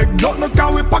 Nah beg nothing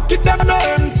cause we pocket them no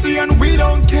empty and we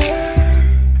don't care.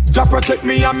 Jah protect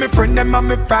me and my friend them and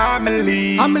my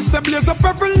family. And me say blaze up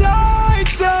every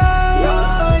lighter.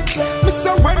 Me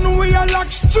say when we are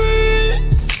lock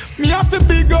streets, me have to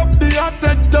big up the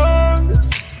hottest dogs.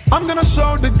 I'm gonna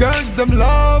show the girls them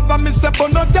love. And me say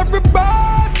but not every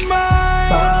bad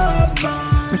mind.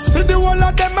 Me see the whole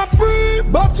of them a free,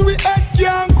 but we head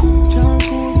can't cool.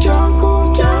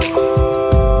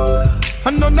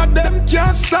 And none of them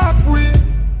can stop we.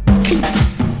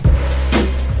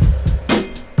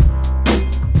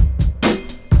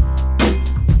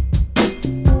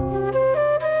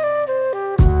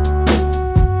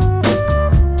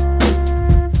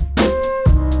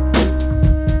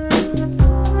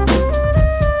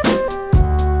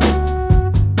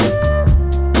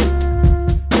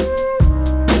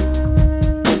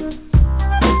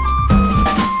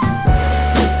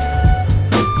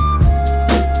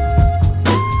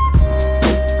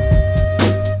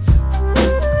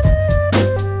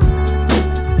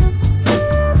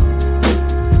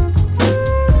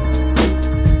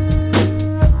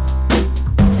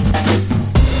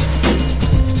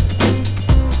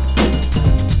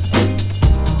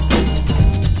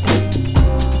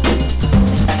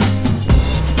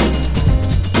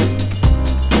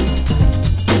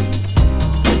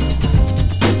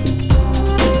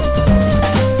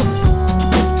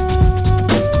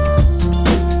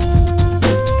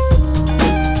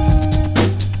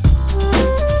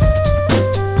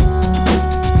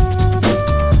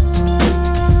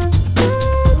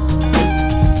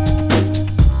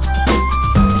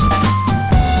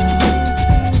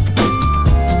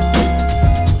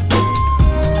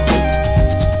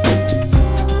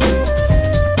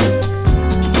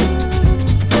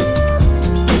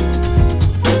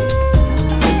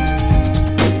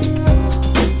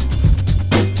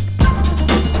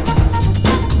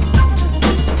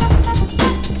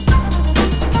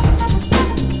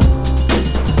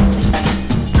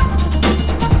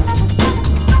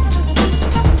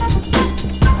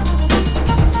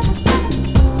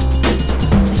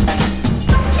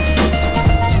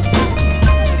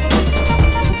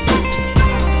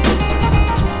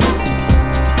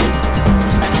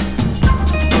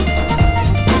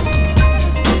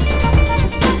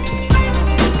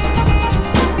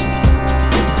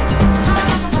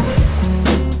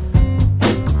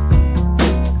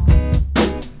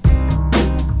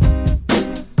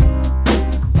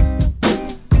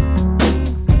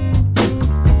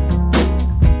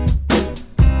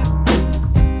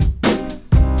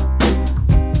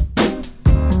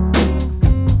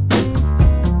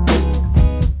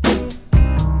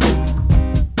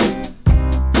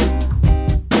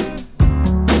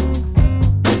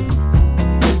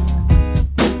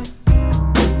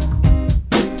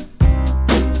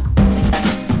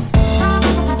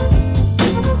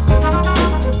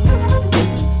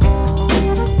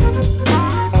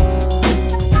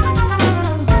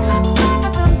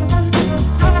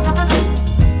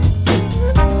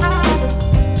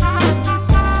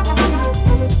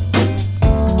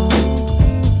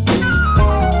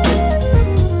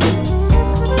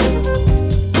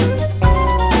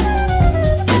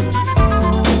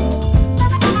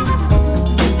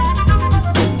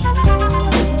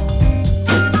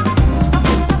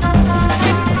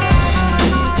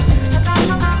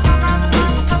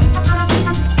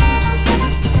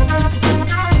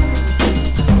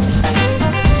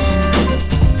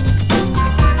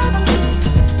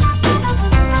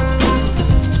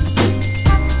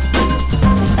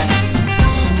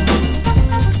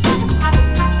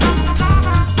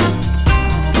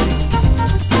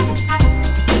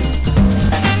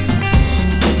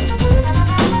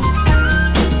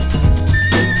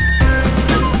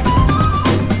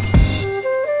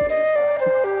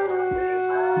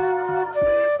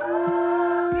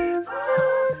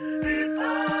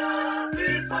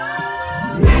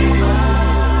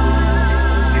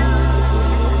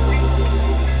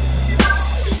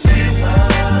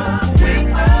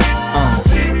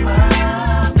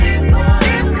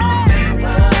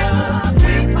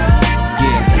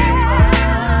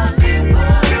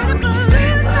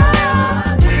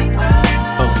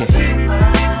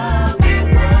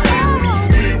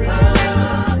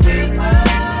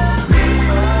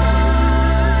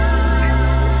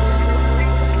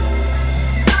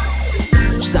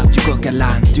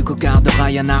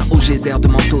 les airs de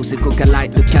Mentos et Coca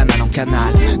Light de Canal en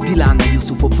canal. Dylan à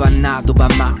Youssouf Fofana,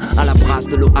 d'Obama à la brasse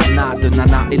de Loana, de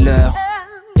Nana et l'heure.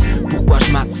 Pourquoi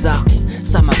je mate ça?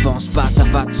 Ça m'avance pas, ça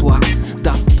va de soi.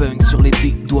 Daft Punk sur les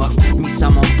 10 doigts, Miss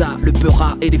Samantha, le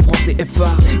Peura et les Français FA.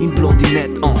 Une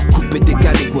blondinette en coupé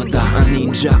décalé, Guada, un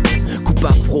ninja. Coupe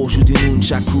afro, joue du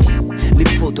nunchaku. Les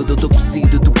photos d'autopsie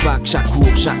de Tupac chaque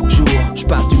jour.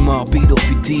 J'passe du morbide au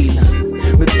futile.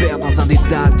 Me perds dans un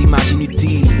dédale d'images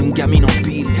inutiles. Une gamine en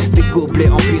pile, des gobelets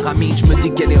en pyramide. J'me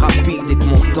dis qu'elle est rapide et que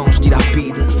mon temps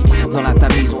j'dilapide. Dans la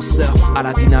tamise on surfe à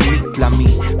la dynamite, l'ami.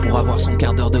 Pour avoir son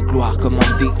quart d'heure de gloire comme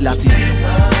on dit, la dit.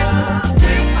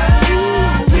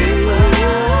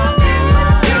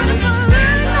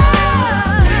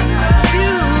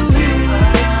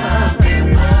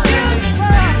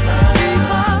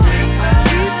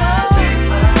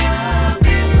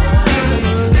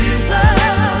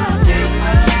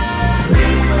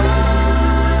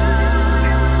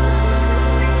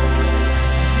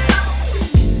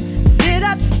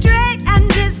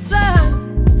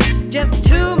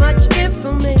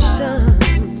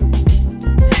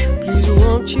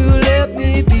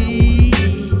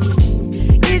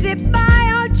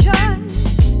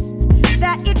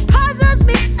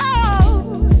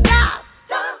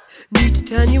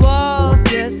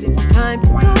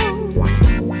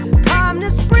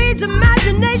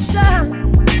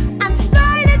 And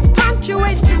silence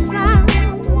punctuates the sound.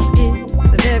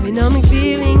 It's a very numbing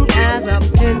feeling as our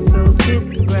pencils hit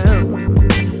the ground.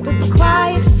 The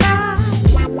quiet fight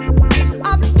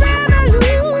of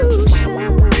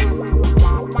revolution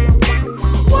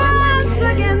once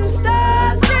again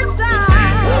starts inside.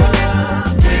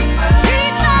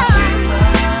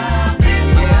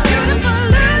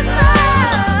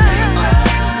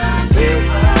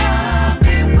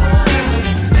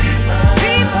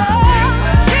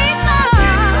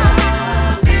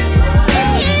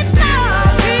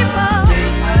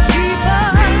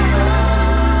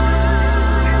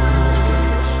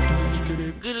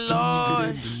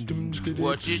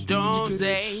 What you don't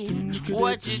say,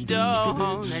 what you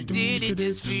don't. I did it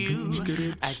just for you.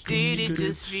 I did it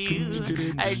just for you.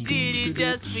 I did it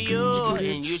just for you,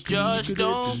 and you just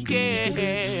don't care.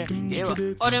 Yeah, well,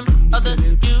 all them other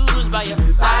dudes by your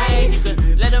side, you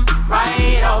could let them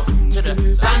ride off to the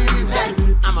sunset.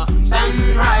 I'm a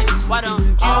sunrise. Why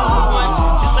don't you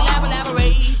want to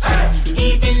collaborate?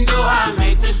 Even though I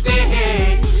make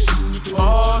mistakes.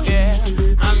 Oh yeah,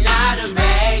 I'm not a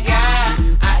bad guy.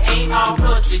 All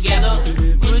put together,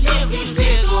 but if you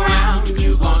stick around,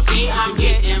 you gon' see I'm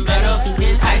getting better.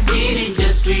 And I did it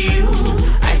just for you.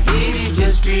 I did it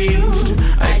just for you.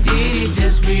 I did it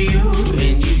just for you,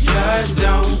 and you just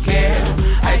don't care.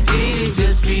 I did it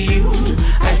just for you.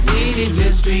 I did it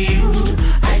just for you.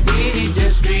 I did it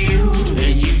just for you,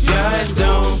 and you just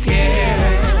don't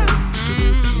care.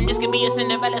 This could be a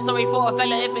Cinderella story for a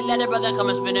fella if it let a brother come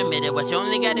and spend a minute. But you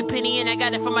only got a penny and I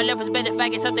got it from my lovers. Bet if I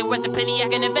get something worth a penny, I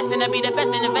can invest and I'll be the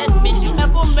best investment you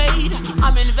ever made.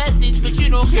 I'm invested, but you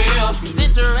don't care. It's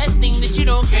interesting that you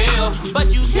don't care,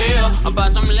 but you care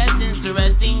about some less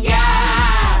interesting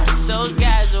guys. Those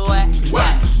guys are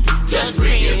what? Just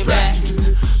bring it back.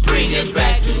 Bring it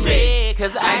back to me,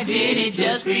 cause I did it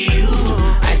just for you.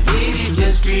 I did it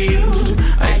just for you.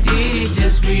 I did it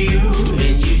just for you,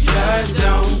 and you just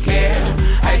don't care.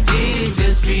 I did it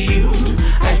just for you.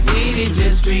 I did it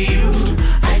just for you.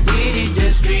 I did it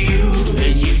just for you,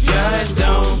 and you just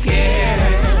don't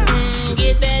care.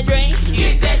 Get that drink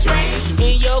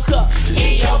in your cup,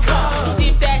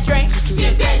 Sip that drink,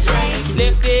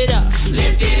 lift it up,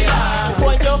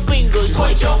 Point your fingers,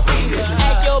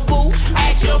 at your boo,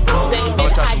 Say,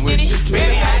 baby,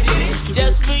 I did it,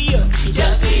 just for you,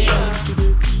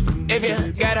 If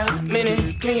you got a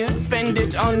minute, can you spend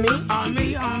it on me?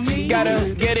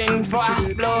 Gotta get in before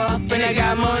I blow up and I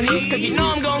got monies. Cause you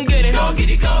know I'm gon' get it. Go get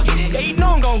it. Yeah, you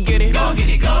know I'm gon' get it. Go get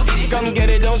it. Come get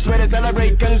it, don't sweat it,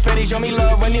 celebrate, confetti. Show me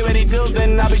love when you're ready, till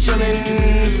then I'll be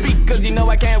chillin'. Speak cause you know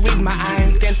I can't read my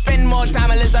minds. Can't spend more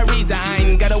time unless I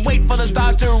resign. Gotta wait for the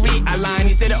stars to realign.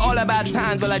 You said it all about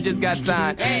times, well I just got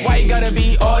signed. Why you gotta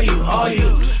be all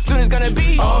you? Soon it's gonna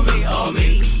be all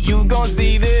me. You gon'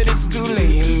 see that it's too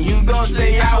late, and you gon'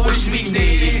 say I wish we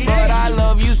dated, but I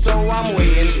love you so I'm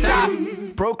waiting. Stop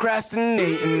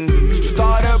procrastinating,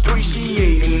 start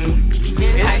appreciating.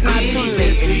 It's not too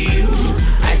late for you.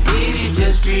 I did it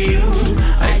just for you.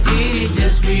 I did it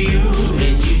just for you,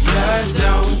 and you just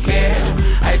don't care.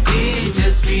 I did it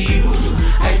just for you.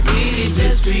 I did it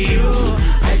just for you.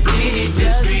 I did it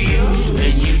just for you,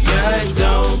 and you just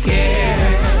don't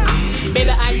care. Baby,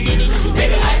 I did it.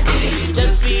 Baby, I did it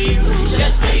just for you.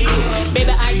 Just for you.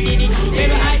 Baby, I did it.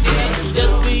 Baby, I did it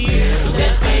just for you.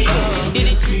 Just for you.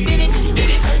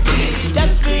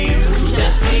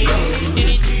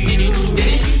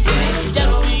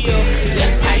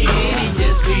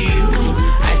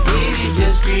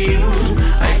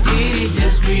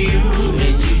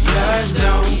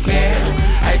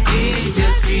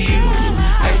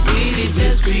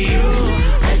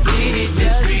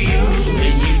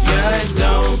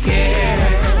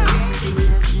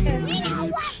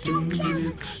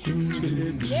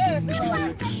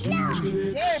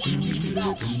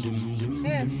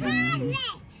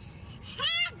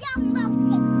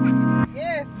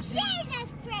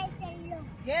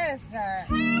 Yes, God.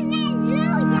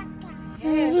 Hallelujah.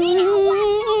 Yes.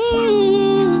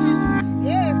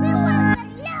 Yes,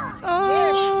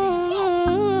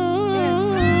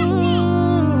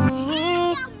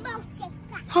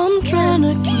 I'm trying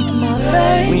to keep my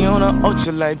faith. We on a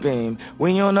ultralight beam.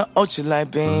 We on a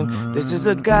ultralight beam. This is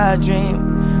a God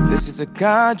dream. This is a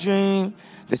God dream.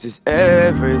 This is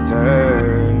everything.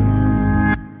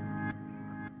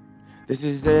 This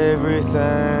is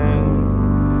everything.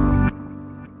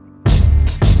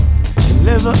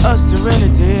 Deliver us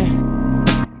serenity.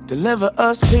 Deliver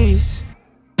us peace.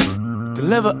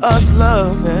 Deliver us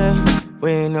love. Yeah.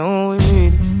 We know we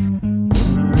need it.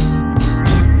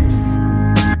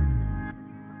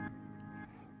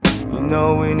 You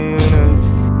know we need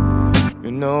it.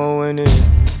 You know we need it.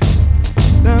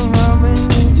 That's why we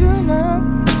need you now.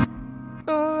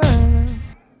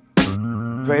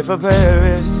 Pray for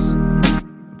Paris.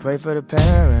 Pray for the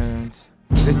parents.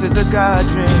 This is a God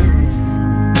dream.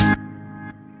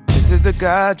 This is a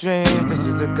God dream. This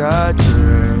is a God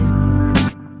dream.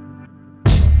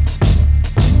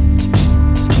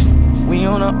 We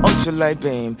on an ultralight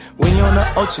beam. We on an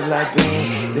ultralight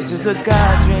beam. This is a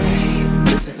God dream.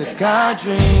 This is a God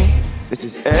dream. This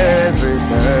is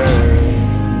everything.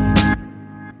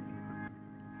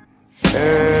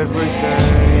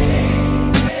 Everything.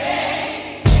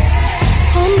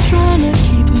 I'm trying to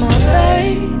keep my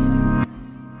faith,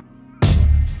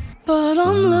 but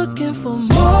I'm looking for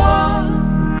more.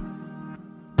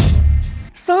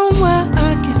 Somewhere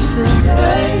I can feel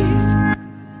safe,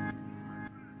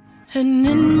 and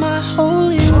in my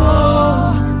holy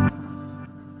war,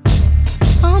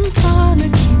 I'm trying to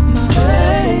keep my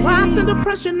faith. Why send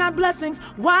oppression, not blessings?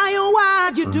 Why, oh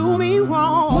why'd you do me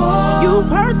wrong? You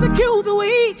persecute the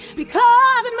weak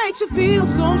because it makes you feel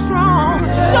so strong.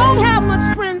 Don't have much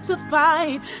strength to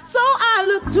fight, so I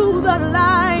look to the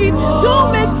light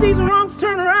to make these wrongs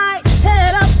turn right.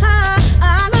 Head up high,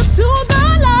 I look to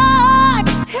the light.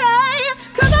 Hey,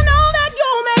 cause I know that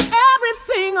you'll make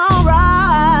everything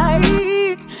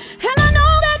alright. And I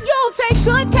know that you'll take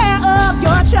good care of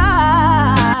your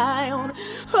child.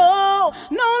 Oh,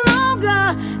 no longer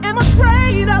am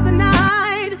afraid of the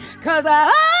night, cause I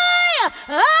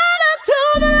look to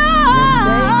the light.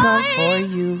 When they come for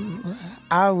you,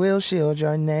 I will shield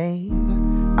your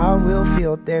name. I will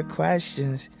field their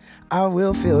questions. I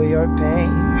will feel your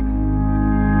pain.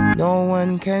 No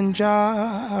one can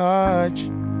judge.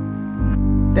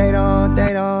 They don't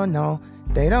know.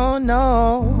 They don't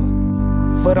know.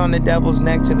 Foot on the devil's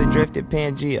neck till it drifted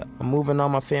Pangea. I'm moving all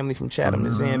my family from Chatham to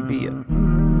Zambia.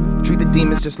 Treat the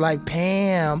demons just like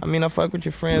Pam. I mean, I fuck with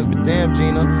your friends, but damn,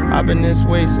 Gina, I've been this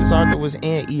way since Arthur was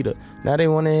Anteater. Now they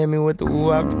wanna hit me with the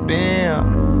woo after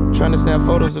bam. Trying to snap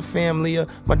photos of family.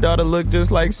 My daughter look just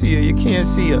like Sia. You can't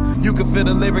see her. You can feel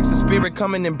the lyrics, the spirit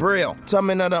coming in braille.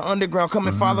 Tumbling of the underground, come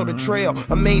and follow the trail.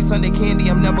 I made Sunday candy,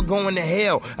 I'm never going to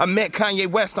hell. I met Kanye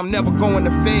West, I'm never going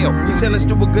to fail. He said let's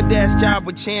do a good ass job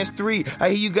with Chance 3. I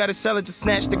hear you gotta sell it to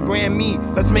snatch the Grammy.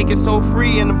 Let's make it so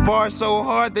free and the bar so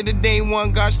hard that it ain't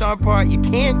one gosh darn part. You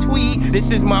can't tweet. This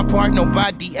is my part,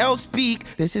 nobody else speak.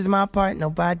 This is my part,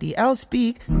 nobody else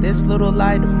speak. This little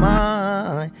light of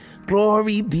mine.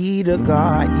 Glory be to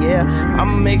God, yeah.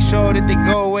 I'ma make sure that they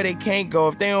go where they can't go.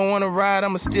 If they don't wanna ride,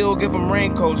 I'ma still give them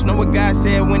raincoats. Know what God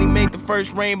said when he made the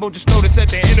first rainbow? Just notice at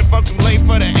the end if I'm too late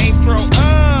for the intro.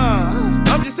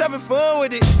 I'm just having fun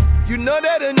with it. You know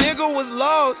that a nigga was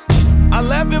lost. I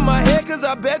laugh in my head cause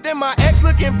I bet that my ex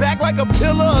looking back like a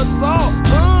pillar of salt.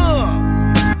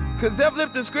 Cause they've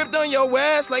flipped the script on your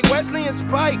ass like Wesley and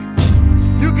Spike.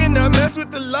 You cannot mess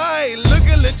with the light. Look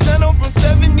at the channel from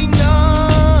 79.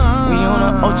 We on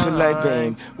an ultralight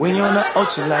beam. We on an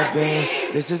ultralight beam.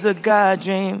 This is a God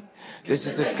dream. This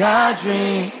is a God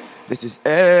dream. This is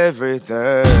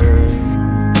everything.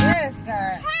 Yes,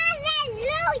 God.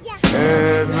 Hallelujah.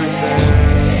 Everything.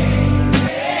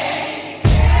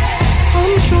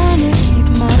 I'm trying to keep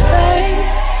my faith,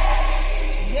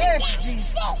 Yes,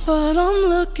 Jesus. but I'm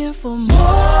looking for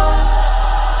more.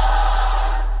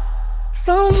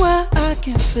 Somewhere I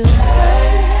can feel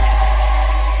safe,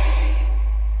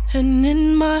 and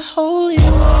in my holy war.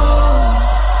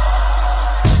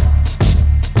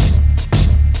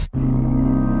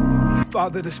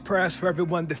 Father, this prayer's for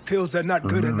everyone that feels they're not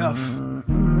good enough.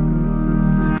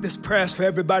 This prayer's for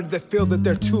everybody that feels that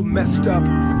they're too messed up.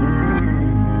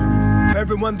 For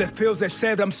everyone that feels they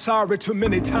said I'm sorry too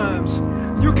many times.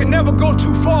 You can never go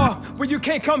too far where you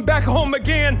can't come back home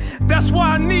again. That's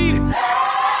why I need...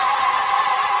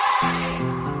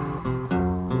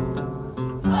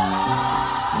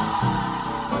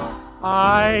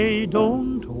 I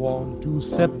don't want to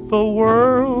set the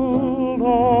world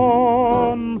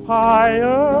on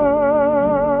fire.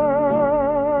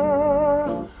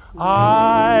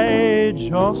 I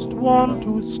just want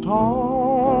to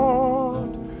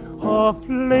start a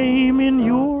flame in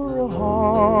your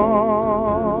heart.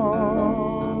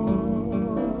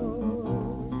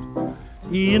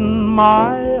 In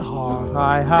my heart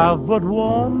I have but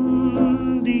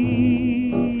one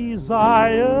desire,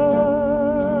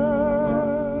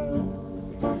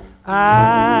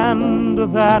 and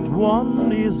that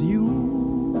one is you.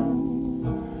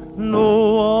 No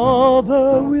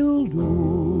other will do.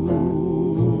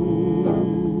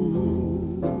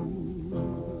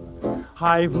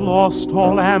 I've lost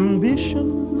all ambition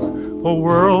for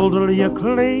worldly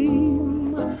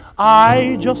acclaim.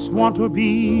 I just want to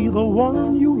be the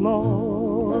one you love.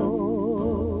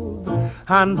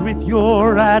 And with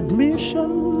your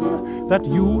admission that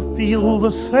you feel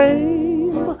the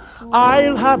same,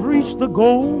 I'll have reached the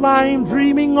goal I'm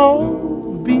dreaming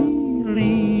of.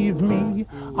 Believe me,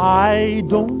 I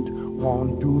don't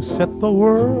want to set the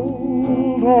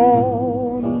world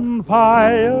on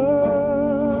fire.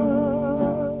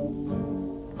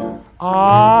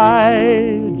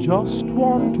 I just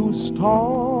want to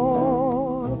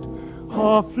start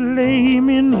a flame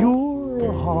in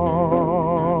your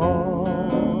heart.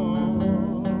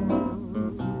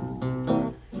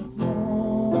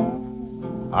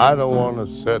 I don't want to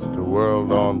set the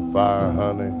world on fire,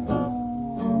 honey.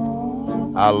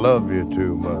 I love you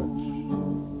too much.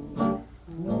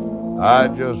 I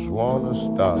just want to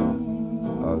start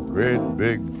a great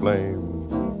big flame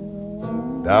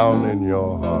down in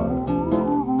your heart.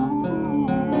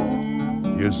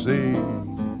 You see,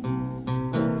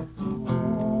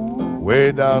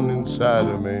 way down inside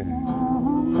of me,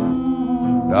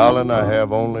 darling, I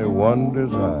have only one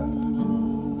desire.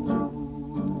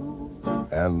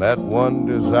 And that one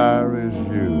desire is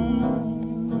you.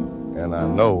 And I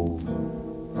know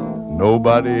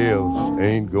nobody else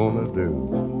ain't gonna do.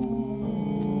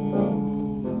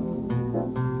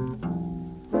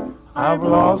 I've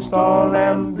lost all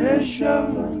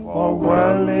ambition for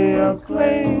worldly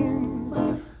acclaim.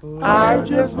 I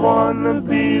just wanna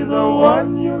be the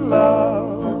one you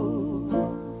love.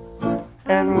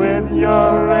 And with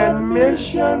your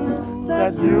admission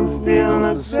that you feel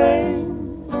the same,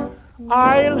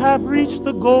 I'll have reached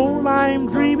the goal I'm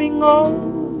dreaming of.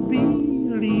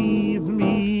 Believe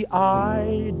me,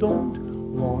 I don't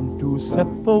want to set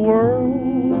the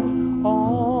world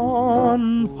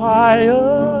on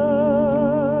fire.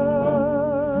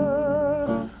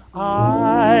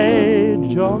 I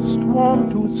just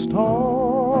want to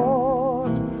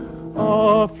start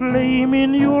a flame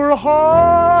in your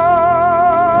heart.